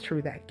needle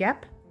through that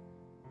gap,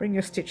 bring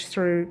your stitch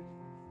through,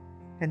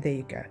 and there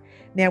you go.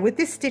 Now with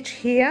this stitch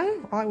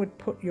here, I would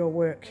put your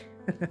work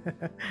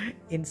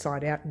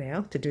inside out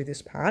now to do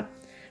this part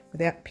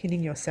without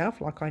pinning yourself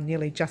like I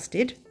nearly just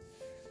did.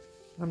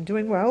 I'm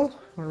doing well,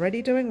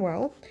 already doing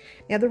well.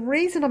 Now the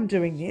reason I'm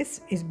doing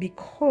this is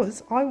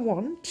because I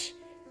want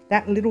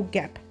that little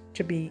gap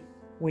to be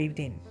weaved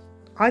in.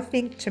 I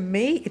think to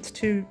me it's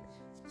too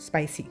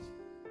spacey,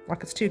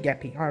 like it's too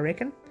gappy, I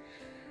reckon.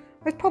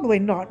 It's probably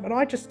not, but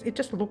it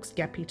just looks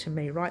gappy to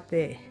me right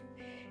there.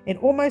 It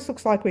almost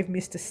looks like we've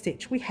missed a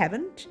stitch. We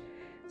haven't.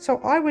 So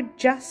I would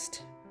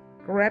just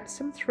grab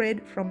some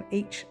thread from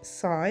each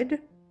side.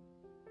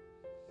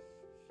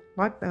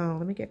 Like, oh,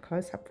 let me get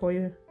close up for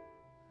you.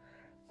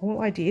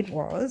 All I did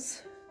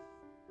was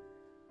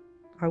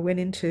I went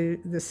into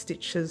the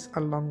stitches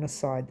along the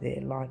side there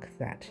like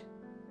that.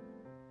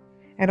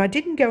 And I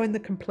didn't go in the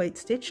complete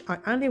stitch. I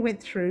only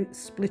went through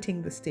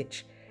splitting the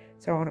stitch.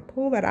 So I want to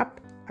pull that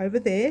up over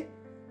there.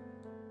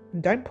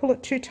 And don't pull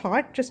it too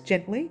tight, just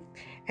gently.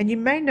 And you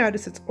may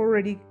notice it's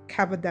already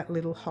covered that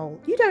little hole.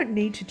 You don't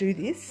need to do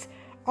this.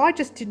 I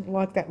just didn't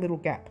like that little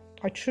gap.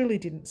 I truly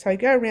didn't. So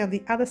go around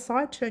the other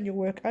side, turn your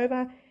work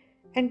over,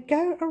 and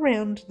go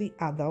around the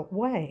other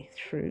way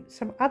through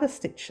some other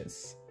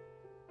stitches.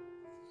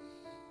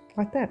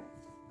 Like that.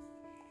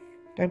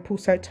 Don't pull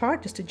so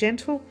tight, just a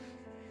gentle.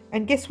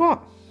 And guess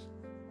what?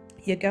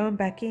 You're going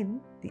back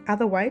in the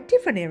other way,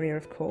 different area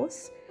of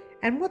course.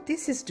 And what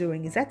this is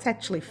doing is that's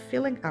actually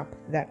filling up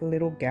that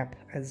little gap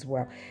as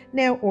well.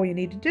 Now all you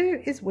need to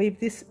do is weave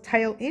this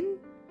tail in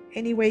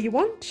anywhere you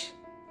want,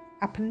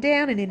 up and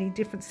down in any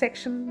different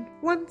section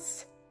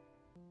once,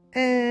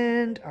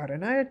 and I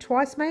don't know,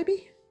 twice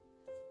maybe.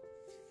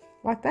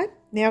 Like that.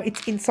 Now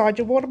it's inside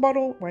your water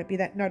bottle, won't be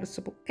that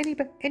noticeable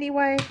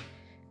anyway.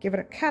 Give it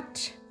a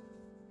cut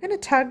and a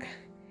tug,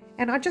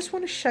 and I just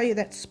want to show you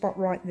that spot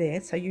right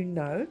there so you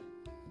know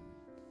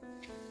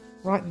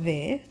right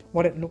there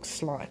what it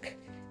looks like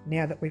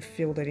now that we've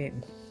filled it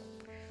in.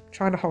 I'm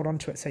trying to hold on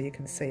to it so you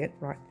can see it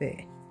right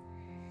there.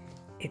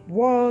 It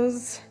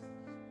was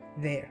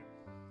there.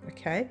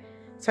 Okay,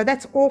 so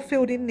that's all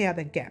filled in now,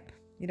 the gap.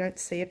 You don't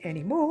see it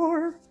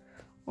anymore.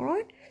 All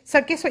right,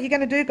 so guess what you're going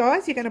to do,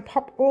 guys? You're going to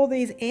pop all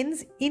these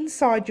ends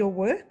inside your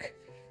work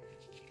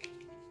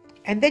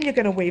and then you're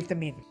going to weave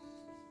them in.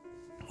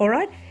 All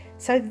right,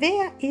 so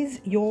there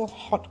is your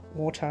hot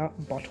water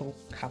bottle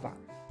cover.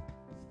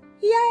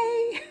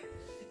 Yay!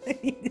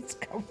 It's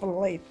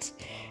complete.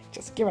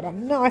 Just give it a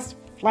nice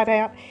flat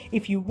out.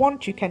 If you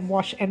want, you can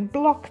wash and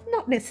block.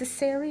 Not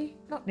necessary,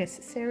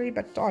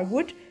 but I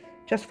would,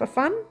 just for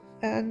fun.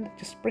 And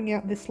just bring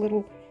out this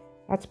little,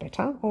 that's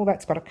better. All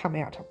that's got to come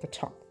out at the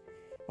top.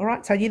 All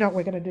right, so you know what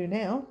we're going to do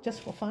now,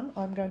 just for fun.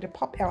 I'm going to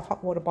pop our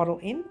hot water bottle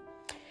in.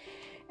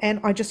 And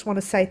I just want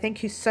to say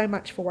thank you so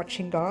much for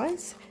watching,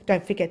 guys.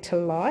 Don't forget to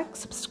like,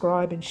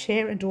 subscribe and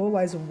share and do all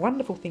those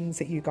wonderful things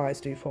that you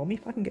guys do for me.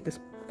 If I can get this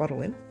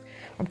bottle in.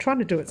 I'm trying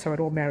to do it so it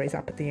all marries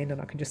up at the end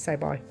and I can just say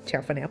bye,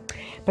 ciao for now.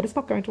 But it's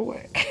not going to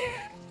work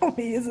for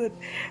me, is it?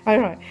 All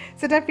right,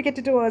 so don't forget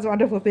to do all those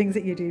wonderful things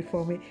that you do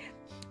for me.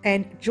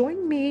 And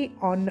join me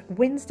on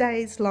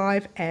Wednesdays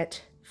live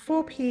at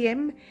 4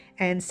 p.m.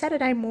 and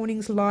Saturday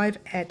mornings live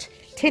at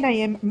 10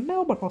 a.m.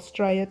 Melbourne,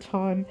 Australia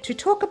time to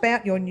talk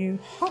about your new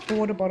hot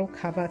water bottle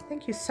cover.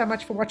 Thank you so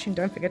much for watching.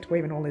 Don't forget to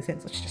weave in all these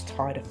ends. Let's just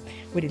hide it.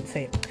 We didn't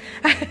see it.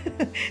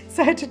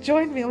 So to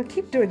join me, I'll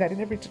keep doing that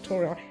in every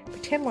tutorial.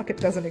 Pretend like it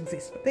doesn't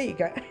exist, but there you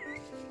go.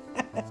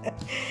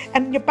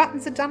 And your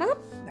buttons are done up.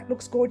 That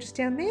looks gorgeous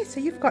down there. So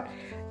you've got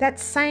that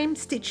same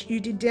stitch you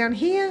did down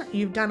here,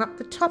 you've done up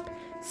the top.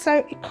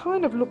 So it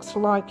kind of looks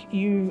like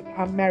you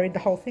married the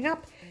whole thing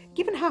up.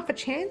 Given half a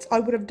chance, I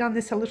would have done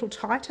this a little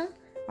tighter,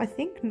 I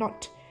think,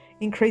 not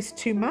increased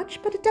too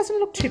much, but it doesn't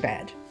look too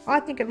bad. I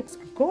think it looks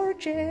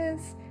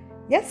gorgeous.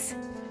 Yes,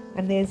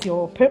 and there's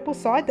your purple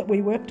side that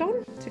we worked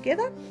on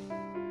together.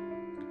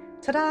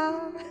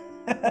 Ta-da!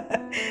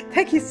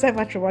 Thank you so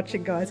much for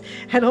watching, guys.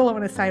 And all I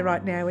want to say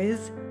right now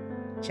is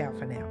ciao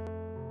for now.